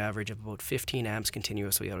getting an average of about 15 amps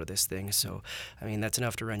continuously out of this thing. So I mean that's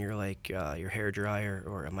enough to run your your hair dryer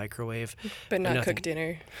or a microwave, but not cook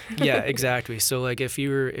dinner. Yeah, exactly. So like if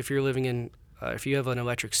you're living in if you have an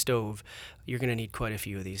electric stove, you're going to need quite a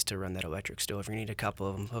few of these to run that electric stove. You're going to need a couple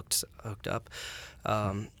of them hooked up.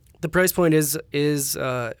 The price point is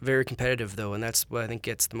very competitive though, and that's what I think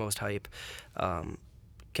gets the most hype.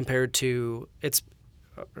 Compared to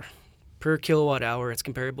per kilowatt hour, it's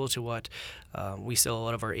comparable to what we sell a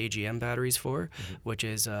lot of our AGM batteries for, which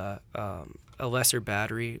is a lesser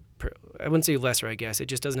battery. I wouldn't say lesser, I guess. It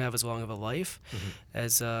just doesn't have as long of a life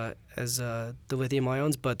as the lithium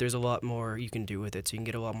ions, but there's a lot more you can do with it. So you can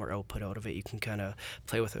get a lot more output out of it. You can kind of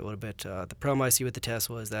play with it a little bit. The problem I see with the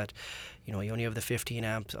Tesla is that, you only have the 15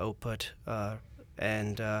 amps output,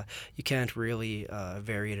 and you can't really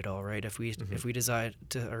vary it at all, right? If we design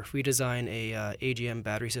a AGM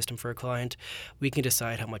battery system for a client, we can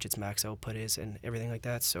decide how much its max output is and everything like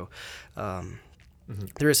that. So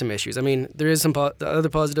there are some issues. I mean, there is some the other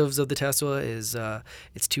positives of the Tesla is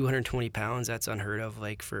it's 220 pounds. That's unheard of.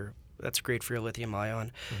 That's great for a lithium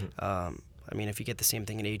ion. I mean, if you get the same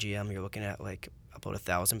thing in AGM, you're looking at like about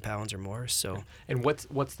 1,000 pounds or more. So, and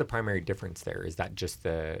what's the primary difference there? Is that just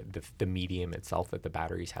the medium itself that the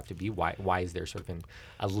batteries have to be? Why is there sort of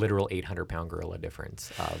a literal 800-pound gorilla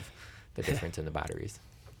difference of the difference in the batteries?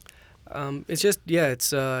 It's just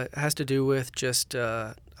it has to do with just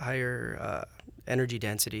higher energy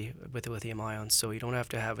density with the lithium ions, so you don't have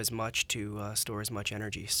to have as much to store as much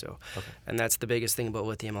energy. So, and that's the biggest thing about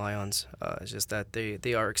lithium ions, is just that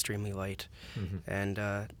they are extremely light,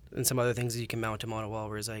 and some other things that you can mount them on a wall.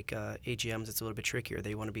 Whereas like AGMs, it's a little bit trickier.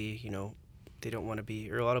 They want to be, they don't want to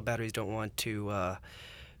be, or a lot of batteries don't want to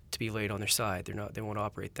be laid on their side. They won't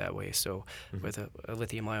operate that way. So with a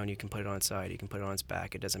lithium ion, you can put it on its side, you can put it on its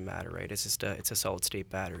back. It doesn't matter, right? It's just it's a solid state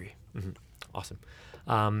battery. Awesome.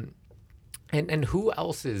 And who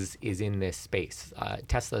else is in this space?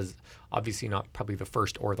 Tesla's obviously not probably the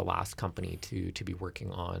first or the last company to be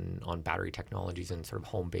working on battery technologies and sort of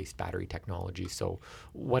home-based battery technology. So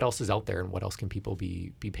what else is out there, and what else can people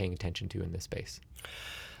be paying attention to in this space?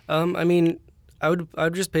 I mean, I would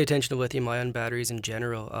just pay attention to lithium-ion batteries in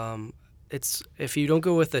general. If you don't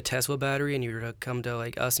go with the Tesla battery and you were to come to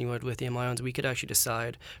like us and you want lithium ions, we could actually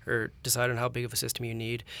decide on how big of a system you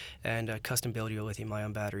need and custom build you a lithium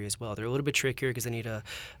ion battery as well. They're a little bit trickier because they need a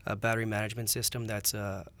battery management system that's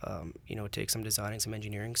it takes some designing, some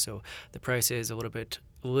engineering. So the price is a little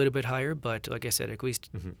bit higher, but like I said, at least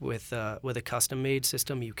with a custom made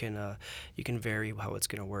system, you can vary how it's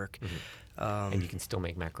going to work. And you can still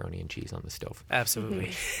make macaroni and cheese on the stove.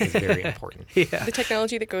 Absolutely. It's very important. Yeah. The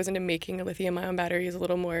technology that goes into making a lithium-ion battery is a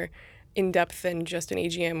little more in-depth than just an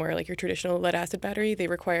AGM or like your traditional lead-acid battery. They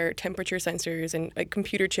require temperature sensors and like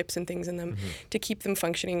computer chips and things in them to keep them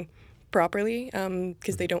functioning properly,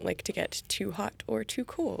 because they don't like to get too hot or too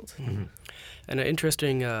cold. And an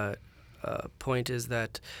interesting point is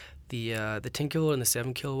that the 10 kilowatt and the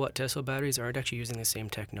 7 kilowatt Tesla batteries aren't actually using the same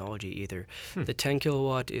technology either. The 10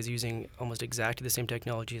 kilowatt is using almost exactly the same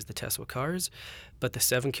technology as the Tesla cars, but the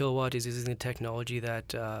 7 kilowatt is using the technology that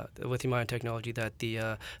the lithium-ion technology that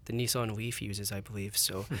the Nissan Leaf uses, I believe.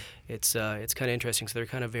 So it's kind of interesting. So they're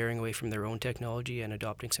kind of veering away from their own technology and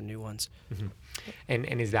adopting some new ones. And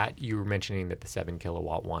is that, you were mentioning that the 7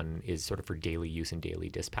 kilowatt one is sort of for daily use and daily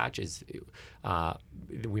dispatch?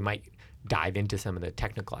 We might dive into some of the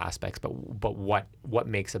technical aspects, but what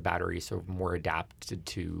makes a battery sort of more adapted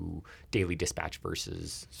to daily dispatch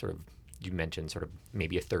versus sort of, you mentioned sort of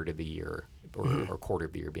maybe a third of the year or a quarter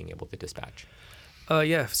of the year being able to dispatch?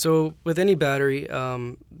 So with any battery,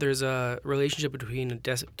 there's a relationship between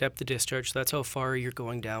depth of discharge. So that's how far you're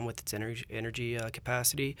going down with its energy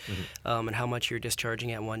capacity, and how much you're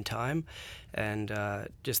discharging at one time, and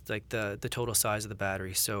just like the total size of the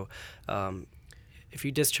battery. So if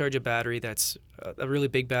you discharge a battery that's a really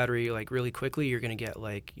big battery, like really quickly, you're going to get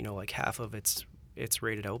like half of its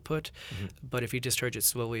rated output. But if you discharge it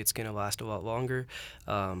slowly, it's going to last a lot longer.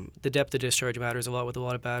 The depth of discharge matters a lot with a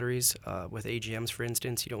lot of batteries. With AGMs, for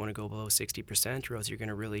instance, you don't want to go below 60%, or else you're going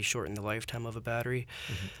to really shorten the lifetime of a battery,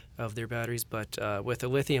 of their batteries. But with a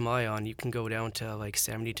lithium ion, you can go down to like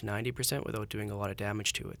 70 to 90% without doing a lot of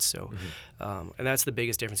damage to it. So, and that's the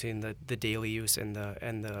biggest difference between the daily use and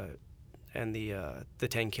the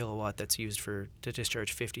 10 kilowatt that's used to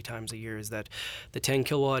discharge 50 times a year, is that the 10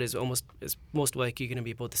 kilowatt is most likely going to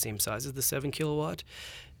be about the same size as the 7 kilowatt,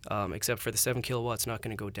 except for the 7 kilowatt's not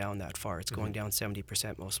going to go down that far. It's going down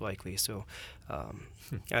 70% most likely. So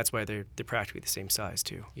that's why they're practically the same size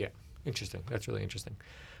too. Yeah, interesting. That's really interesting.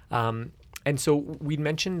 And so we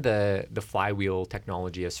mentioned the flywheel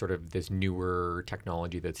technology as sort of this newer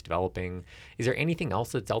technology that's developing. Is there anything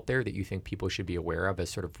else that's out there that you think people should be aware of as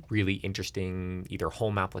sort of really interesting, either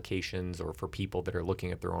home applications or for people that are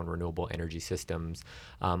looking at their own renewable energy systems?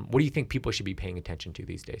 What do you think people should be paying attention to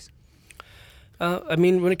these days? I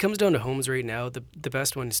mean, when it comes down to homes right now, the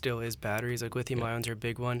best one still is batteries. Like lithium ions are a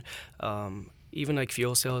big one. even like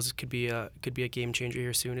fuel cells could be a game changer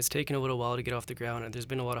here soon. It's taken a little while to get off the ground, and there's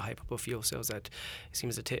been a lot of hype about fuel cells that it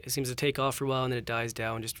seems to take off for a while and then it dies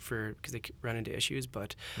down just because they run into issues.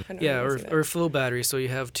 But yeah, or flow batteries. So you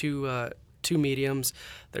have two mediums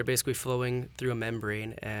that are basically flowing through a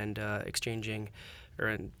membrane and exchanging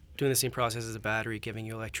or doing the same process as a battery, giving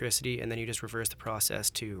you electricity, and then you just reverse the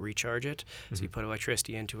process to recharge it. Mm-hmm. So you put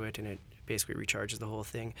electricity into it and it basically recharges the whole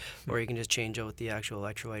thing. Mm-hmm. Or you can just change out the actual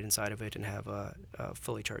electrolyte inside of it and have a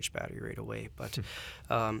fully charged battery right away. But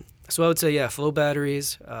so I would say, yeah, flow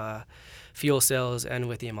batteries, fuel cells, and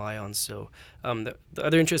lithium ions. So the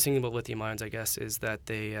other interesting thing about lithium ions, I guess, is that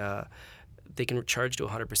they can charge to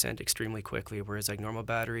 100% extremely quickly, whereas like normal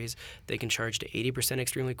batteries, they can charge to 80%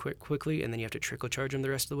 extremely quickly, and then you have to trickle charge them the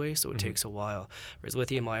rest of the way, so it takes a while. Whereas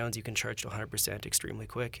lithium ions, you can charge to 100% extremely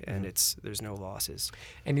quick, and there's no losses.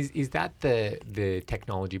 And is that the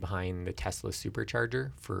technology behind the Tesla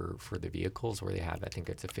supercharger for the vehicles, where they have, I think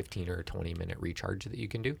it's a 15 or 20 minute recharge that you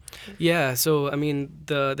can do? Yeah, so I mean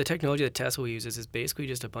the technology that Tesla uses is basically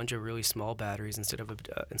just a bunch of really small batteries instead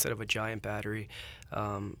of a giant battery.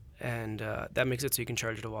 And that makes it so you can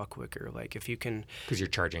charge it a lot quicker. Like if you can, because you're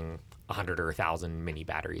charging 100 or 1,000 mini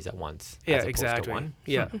batteries at once. Yeah, as exactly. To one.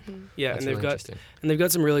 Yeah, yeah, That's and really they've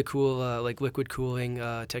got some really cool like liquid cooling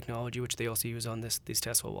technology, which they also use on these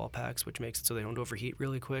Tesla wall packs, which makes it so they don't overheat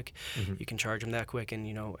really quick. You can charge them that quick, and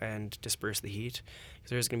and disperse the heat.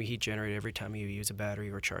 Because there's going to be heat generated every time you use a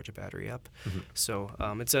battery or charge a battery up. So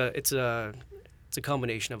it's a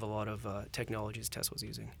combination of a lot of technologies Tesla's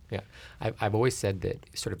using. Yeah, I've always said that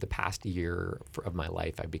sort of the past year of my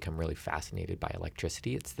life, I've become really fascinated by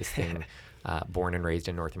electricity. It's this thing, born and raised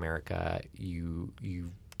in North America, you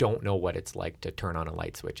don't know what it's like to turn on a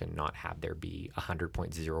light switch and not have there be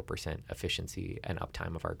 100.0% efficiency and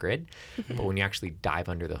uptime of our grid. But when you actually dive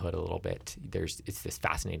under the hood a little bit, it's this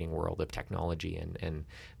fascinating world of technology, and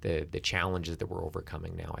the challenges that we're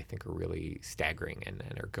overcoming now, I think, are really staggering and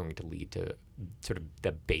are going to lead to sort of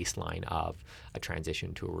the baseline of a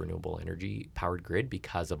transition to a renewable energy powered grid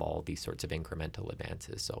because of all these sorts of incremental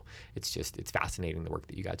advances. So it's fascinating the work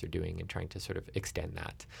that you guys are doing and trying to sort of extend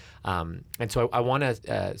that. And so I want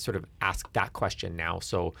to sort of ask that question now.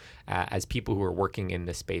 So as people who are working in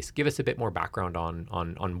this space, give us a bit more background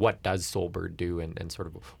on what does Solbird do and sort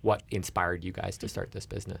of what inspired you guys to start this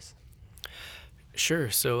business. Sure.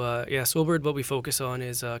 So, Solbird, what we focus on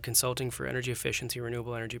is consulting for energy efficiency,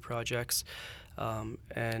 renewable energy projects. And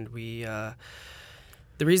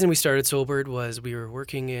the reason we started Solbird was we were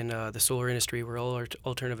working in the solar industry. We're all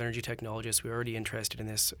alternative energy technologists. We were already interested in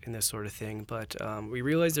this sort of thing. But we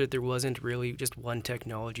realized that there wasn't really just one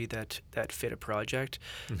technology that fit a project.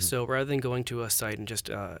 So rather than going to a site and just,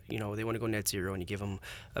 they want to go net zero and you give them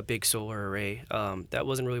a big solar array, that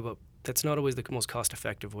wasn't really that's not always the most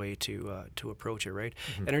cost-effective way to approach it, right?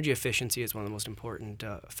 Energy efficiency is one of the most important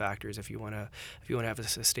factors if you want to have a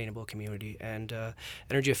sustainable community. And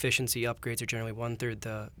energy efficiency upgrades are generally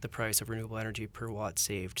 1/3 the price of renewable energy per watt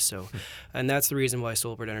saved. So, and that's the reason why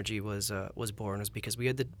Solbird Energy was born, was because we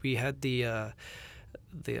had the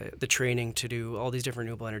training to do all these different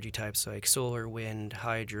renewable energy types like solar, wind,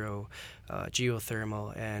 hydro,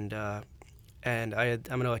 geothermal, and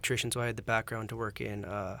I'm an electrician, so I had the background to work in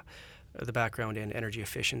energy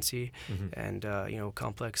efficiency and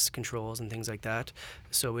complex controls and things like that.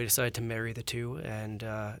 So we decided to marry the two and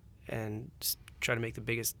try to make the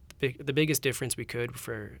biggest difference we could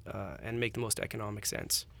and make the most economic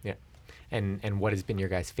sense. Yeah. And what has been your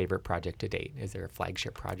guys' favorite project to date? Is there a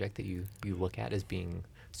flagship project that you look at as being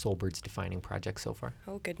Solbird's defining project so far?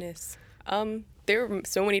 Oh goodness, there are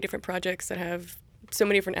so many different projects that have so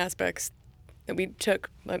many different aspects that we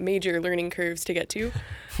took major learning curves to get to.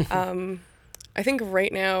 I think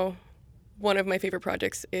right now, one of my favorite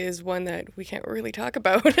projects is one that we can't really talk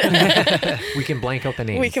about. We can blank out the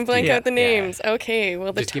names. We can blank out the names. Yeah. Okay,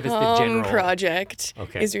 well, the Tom project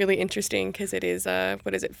is really interesting because it is,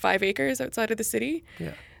 5 acres outside of the city?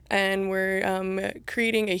 Yeah. And we're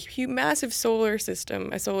creating a massive solar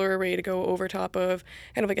system, a solar array to go over top of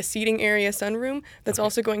kind of like a seating area sunroom that's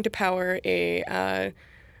also going to power a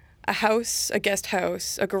house, a guest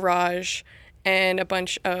house, a garage, and a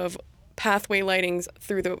bunch of pathway lightings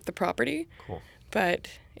through the property. Cool. But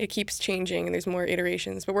it keeps changing and there's more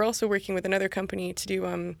iterations. But we're also working with another company to do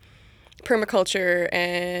permaculture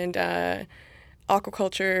and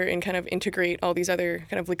aquaculture and kind of integrate all these other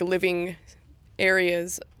kind of like living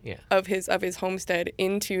areas of his homestead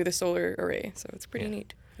into the solar array. So it's pretty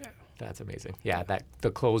neat. Yeah. That's amazing. Yeah,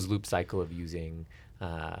 the closed loop cycle of using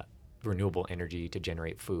renewable energy to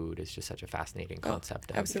generate food is just such a fascinating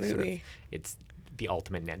concept. Absolutely. It's the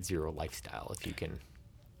ultimate net zero lifestyle if you can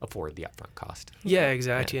afford the upfront cost. Yeah,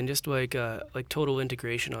 exactly, and just like total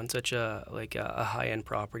integration on such a high end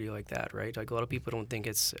property like that, right? Like a lot of people don't think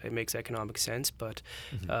it makes economic sense, but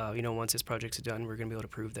once this project's done, we're gonna be able to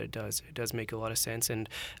prove that it does. It does make a lot of sense, and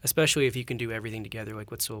especially if you can do everything together,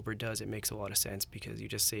 like what Solbird does, it makes a lot of sense because you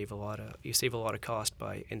just save a lot of cost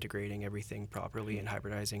by integrating everything properly and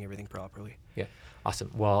hybridizing everything properly. Yeah.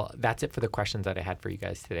 Awesome. Well, that's it for the questions that I had for you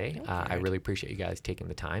guys today. I really appreciate you guys taking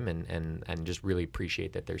the time and just really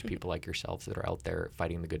appreciate that there's people like yourselves that are out there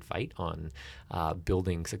fighting the good fight on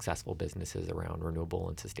building successful businesses around renewable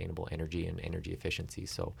and sustainable energy and energy efficiency.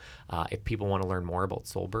 So if people want to learn more about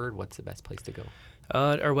Solbird, what's the best place to go?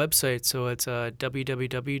 Our website, so it's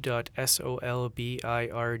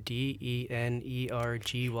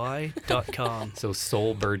www.solbirdenergy.com. So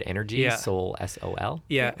Solbird Energy, Yeah. Sol, S-O-L?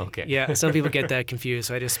 Yeah. Okay. Yeah. Some people get that confused,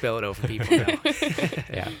 so I just spell it out for people now.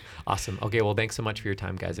 Yeah. Awesome. Okay. Well, thanks so much for your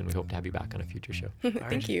time, guys, and we hope to have you back on a future show.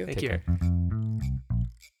 Thank you. Thank Take you. care.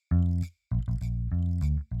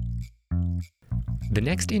 The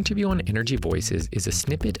next interview on Energy Voices is a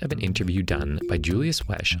snippet of an interview done by Julius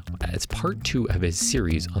Wesch as part 2 of his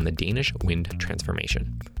series on the Danish wind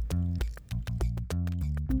transformation.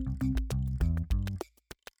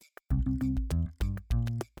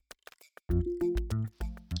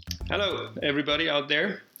 Hello, everybody out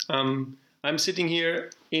there. I'm sitting here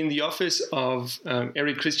in the office of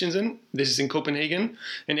Erik Christiansen. This is in Copenhagen.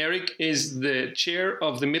 And Erik is the chair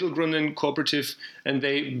of the Middelgrunden Cooperative, and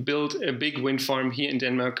they built a big wind farm here in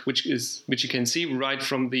Denmark, which you can see right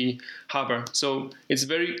from the harbor. So it's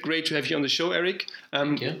very great to have you on the show, Erik.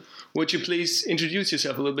 Thank you. Would you please introduce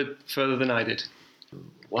yourself a little bit further than I did?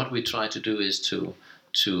 What we try to do is to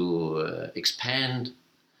expand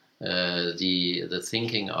the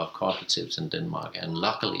thinking of cooperatives in Denmark, and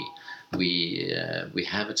luckily we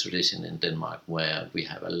have a tradition in Denmark where we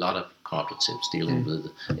have a lot of cooperatives dealing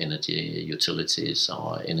with energy utilities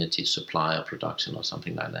or energy supply or production or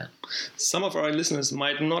something like that. Some of our listeners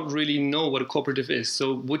might not really know what a cooperative is.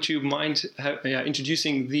 So would you mind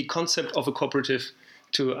introducing the concept of a cooperative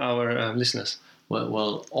to our listeners?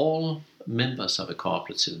 Well, all members of a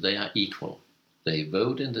cooperative, they are equal. They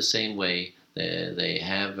vote in the same way. They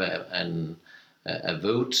have a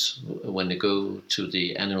vote when they go to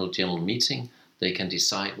the annual general meeting. They can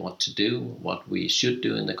decide what to do, what we should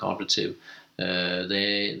do in the cooperative.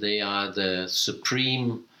 They are the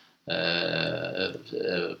supreme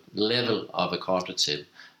level of a cooperative,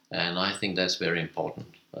 and I think that's very important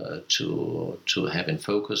to have in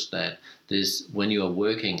focus that this, when you are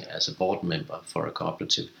working as a board member for a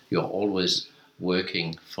cooperative, you are always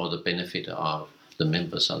working for the benefit of the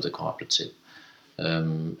members of the cooperative.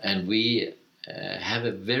 And we have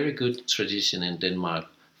a very good tradition in Denmark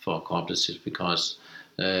for cooperatives because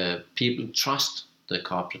people trust the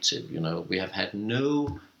cooperative. You know, we have had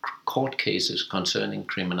no court cases concerning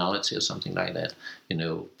criminality or something like that,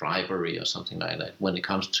 bribery or something like that when it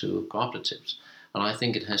comes to cooperatives. And I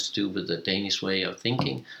think it has to do with the Danish way of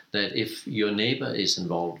thinking that if your neighbor is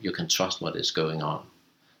involved, you can trust what is going on.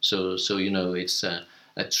 So it's a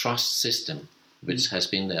trust system which has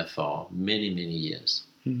been there for many, many years.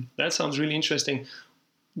 That sounds really interesting.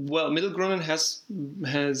 Well, Middelgrunden has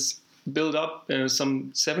built up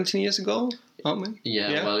some 17 years ago, aren't we?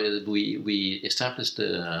 Yeah. Well, we established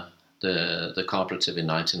the cooperative in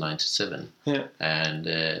 1997, and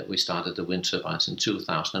we started the wind turbines in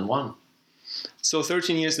 2001. So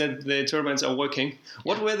 13 years that the turbines are working.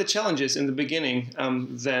 What were the challenges in the beginning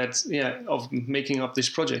of making up this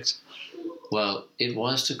project? Well, it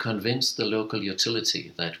was to convince the local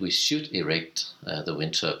utility that we should erect the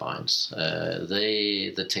wind turbines.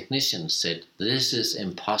 The technicians said, this is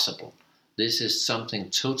impossible. This is something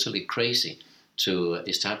totally crazy to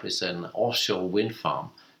establish an offshore wind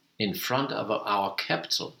farm in front of our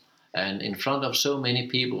capital and in front of so many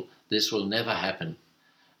people. This will never happen.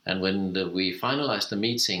 And when we finalized the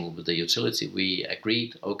meeting with the utility, we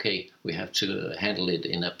agreed, okay, we have to handle it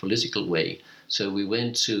in a political way. So we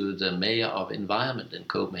went to the mayor of environment in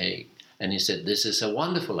Copenhagen, and he said, this is a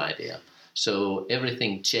wonderful idea. So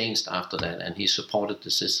everything changed after that, and he supported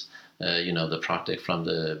the project from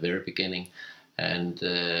the very beginning. And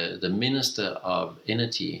the Minister of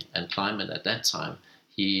Energy and Climate at that time,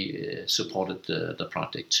 he supported the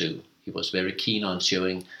project too. He was very keen on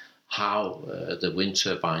showing how the wind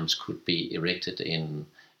turbines could be erected in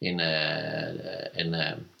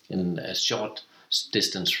a short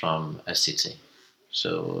distance from a city.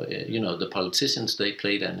 So, the politicians, they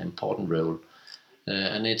played an important role.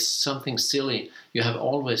 And it's something silly. You have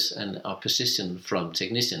always an opposition from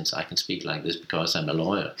technicians. I can speak like this because I'm a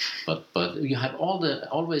lawyer. But you have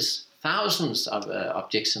always thousands of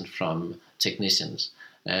objections from technicians.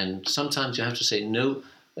 And sometimes you have to say, no,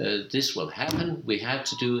 this will happen, we have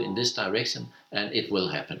to do in this direction, and it will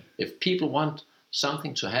happen. If people want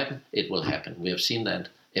something to happen, it will happen. We have seen that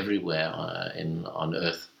everywhere on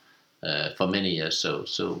Earth for many years. So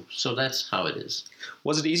that's how it is.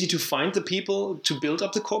 Was it easy to find the people to build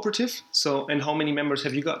up the cooperative? And how many members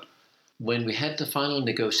have you got? When we had the final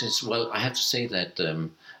negotiations, well, I have to say that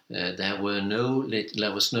there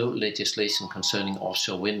was no legislation concerning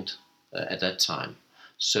offshore wind at that time.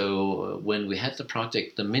 So when we had the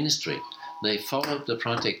project, the ministry, they followed the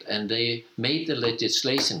project and they made the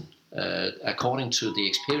legislation according to the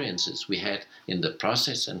experiences we had in the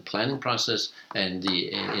process and planning process and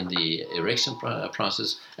in the erection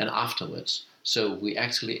process and afterwards. So we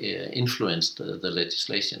actually influenced the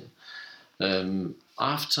legislation.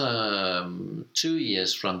 After 2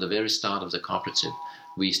 years from the very start of the cooperative,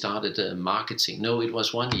 we started marketing. No, it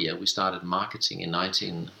was 1 year. We started marketing in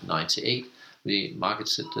 1998. We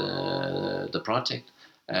marketed the project,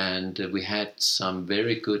 and we had some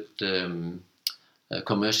very good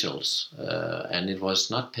commercials, and it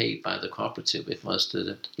was not paid by the cooperative. It was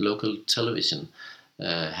the local television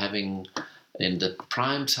having, in the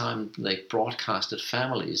prime time, they broadcasted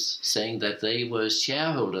families saying that they were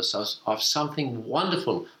shareholders of something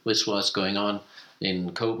wonderful which was going on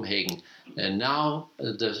in Copenhagen. And now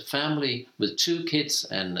the family with 2 kids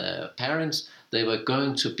and parents, they were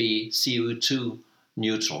going to be CO2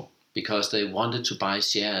 neutral because they wanted to buy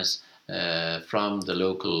shares from the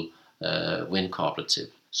local wind cooperative.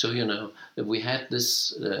 So, we had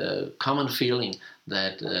this common feeling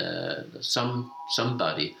that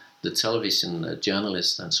somebody, the television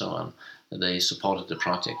journalists and so on, they supported the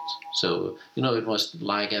project. So, it was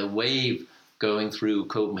like a wave going through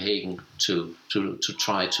Copenhagen to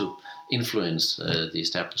try to influence the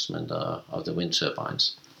establishment of the wind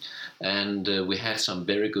turbines. And we had some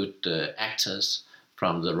very good actors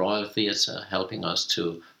from the Royal Theatre helping us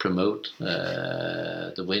to promote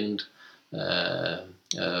the wind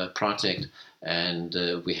project. And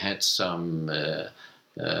we had some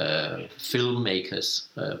filmmakers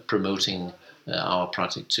promoting our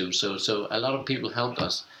project too. So a lot of people helped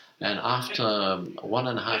us. And after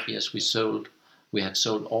 1.5 years, we had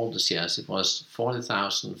sold all the shares. It was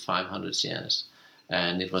 40,500 shares.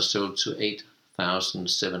 And it was sold to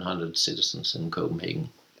 8,700 citizens in Copenhagen.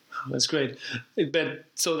 That's great.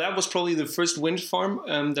 So that was probably the first wind farm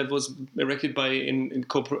that was erected by in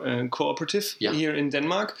cooperative here in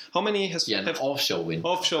Denmark. How many have offshore wind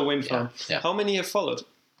farm? Yeah. How many have followed?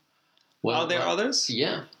 Well, are there others?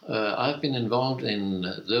 Yeah, I've been involved in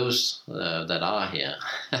those that are here,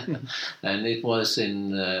 and it was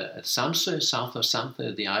in Samsø, south of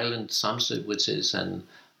Samsø, the island Samsø, which is an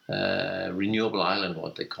renewable island,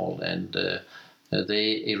 what they call, and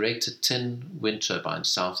they erected 10 wind turbines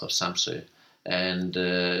south of Samsø, and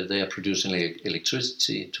they are producing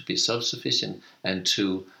electricity to be self-sufficient and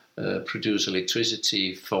to produce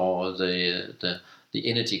electricity for the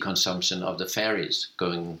energy consumption of the ferries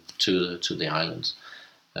going to the islands.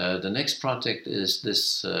 The next project is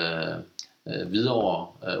this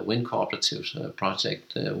Hvidovre Wind Cooperative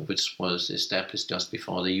project, which was established just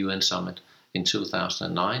before the UN summit in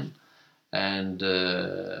 2009. And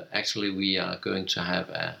actually we are going to have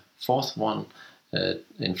a 4th one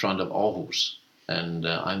in front of Aarhus. And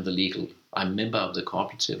I'm a member of the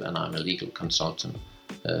cooperative, and I'm a legal consultant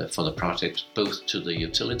for the project, both to the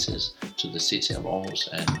utilities, to the city of Aarhus,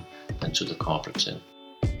 and to the cooperative.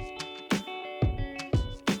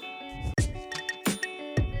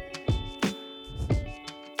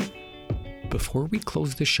 Before we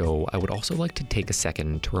close the show, I would also like to take a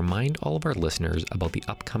second to remind all of our listeners about the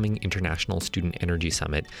upcoming International Student Energy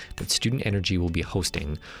Summit that Student Energy will be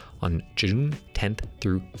hosting on June 10th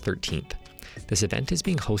through 13th. This event is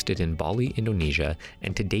being hosted in Bali, Indonesia,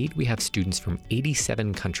 and to date we have students from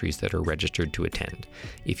 87 countries that are registered to attend.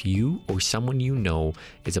 If you or someone you know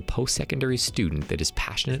is a post-secondary student that is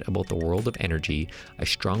passionate about the world of energy, I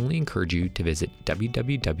strongly encourage you to visit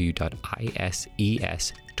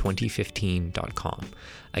www.ises2015.com.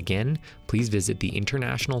 Again, please visit the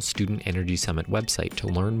International Student Energy Summit website to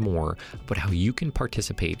learn more about how you can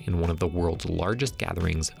participate in one of the world's largest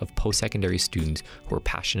gatherings of post-secondary students who are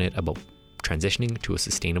passionate about transitioning to a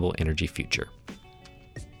sustainable energy future.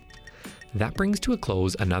 That brings to a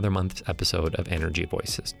close another month's episode of Energy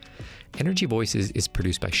Voices. Energy Voices is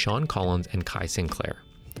produced by Sean Collins and Kai Sinclair.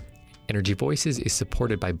 Energy Voices is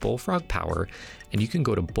supported by Bullfrog Power, and you can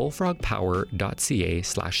go to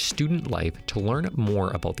bullfrogpower.ca/studentlife to learn more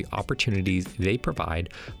about the opportunities they provide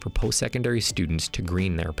for post-secondary students to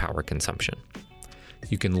green their power consumption.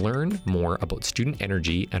 You can learn more about student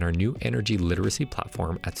energy and our new energy literacy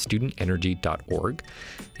platform at studentenergy.org,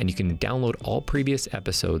 and you can download all previous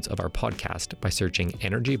episodes of our podcast by searching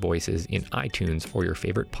Energy Voices in iTunes or your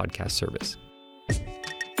favorite podcast service.